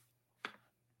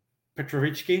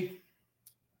Petrovicki,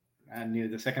 and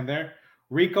needed a second there,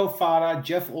 Rico Fata,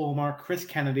 Jeff Ulmer, Chris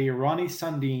Kennedy, Ronnie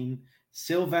Sundin,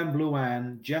 Sylvain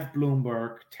Blouin, Jeff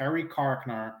Bloomberg, Terry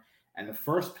Karkner, and the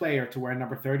first player to wear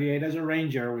number 38 as a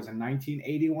Ranger was in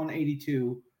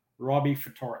 1981-82, Robbie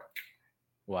Ftorek.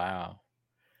 Wow.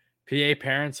 P.A.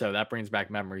 Parento, that brings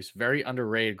back memories. Very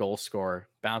underrated goal scorer.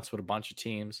 Bounced with a bunch of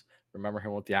teams. Remember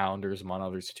him with the Islanders, among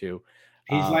others too.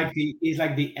 He's like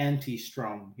the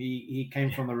anti-Strong. He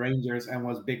came from the Rangers and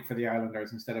was big for the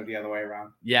Islanders instead of the other way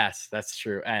around. Yes, that's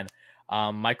true. And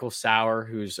Michael Sauer,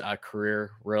 whose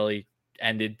career really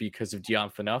ended because of Dion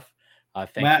Phaneuf.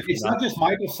 It's not just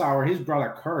Michael Sauer. His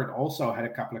brother Kurt also had a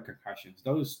couple of concussions.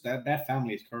 That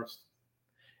family is cursed.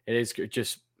 It is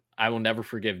just, I will never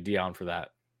forgive Dion for that.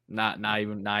 Not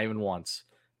even once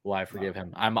will I forgive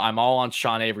him. I'm all on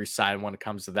Sean Avery's side when it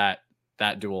comes to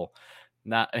that duel.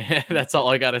 That's all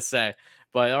I gotta say.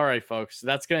 But all right, folks,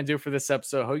 that's gonna do for this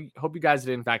episode. Hope you guys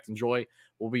did in fact enjoy.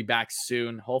 We'll be back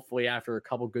soon, hopefully after a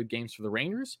couple good games for the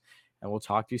Rangers, and we'll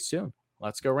talk to you soon.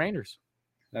 Let's go Rangers.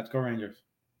 Let's go Rangers.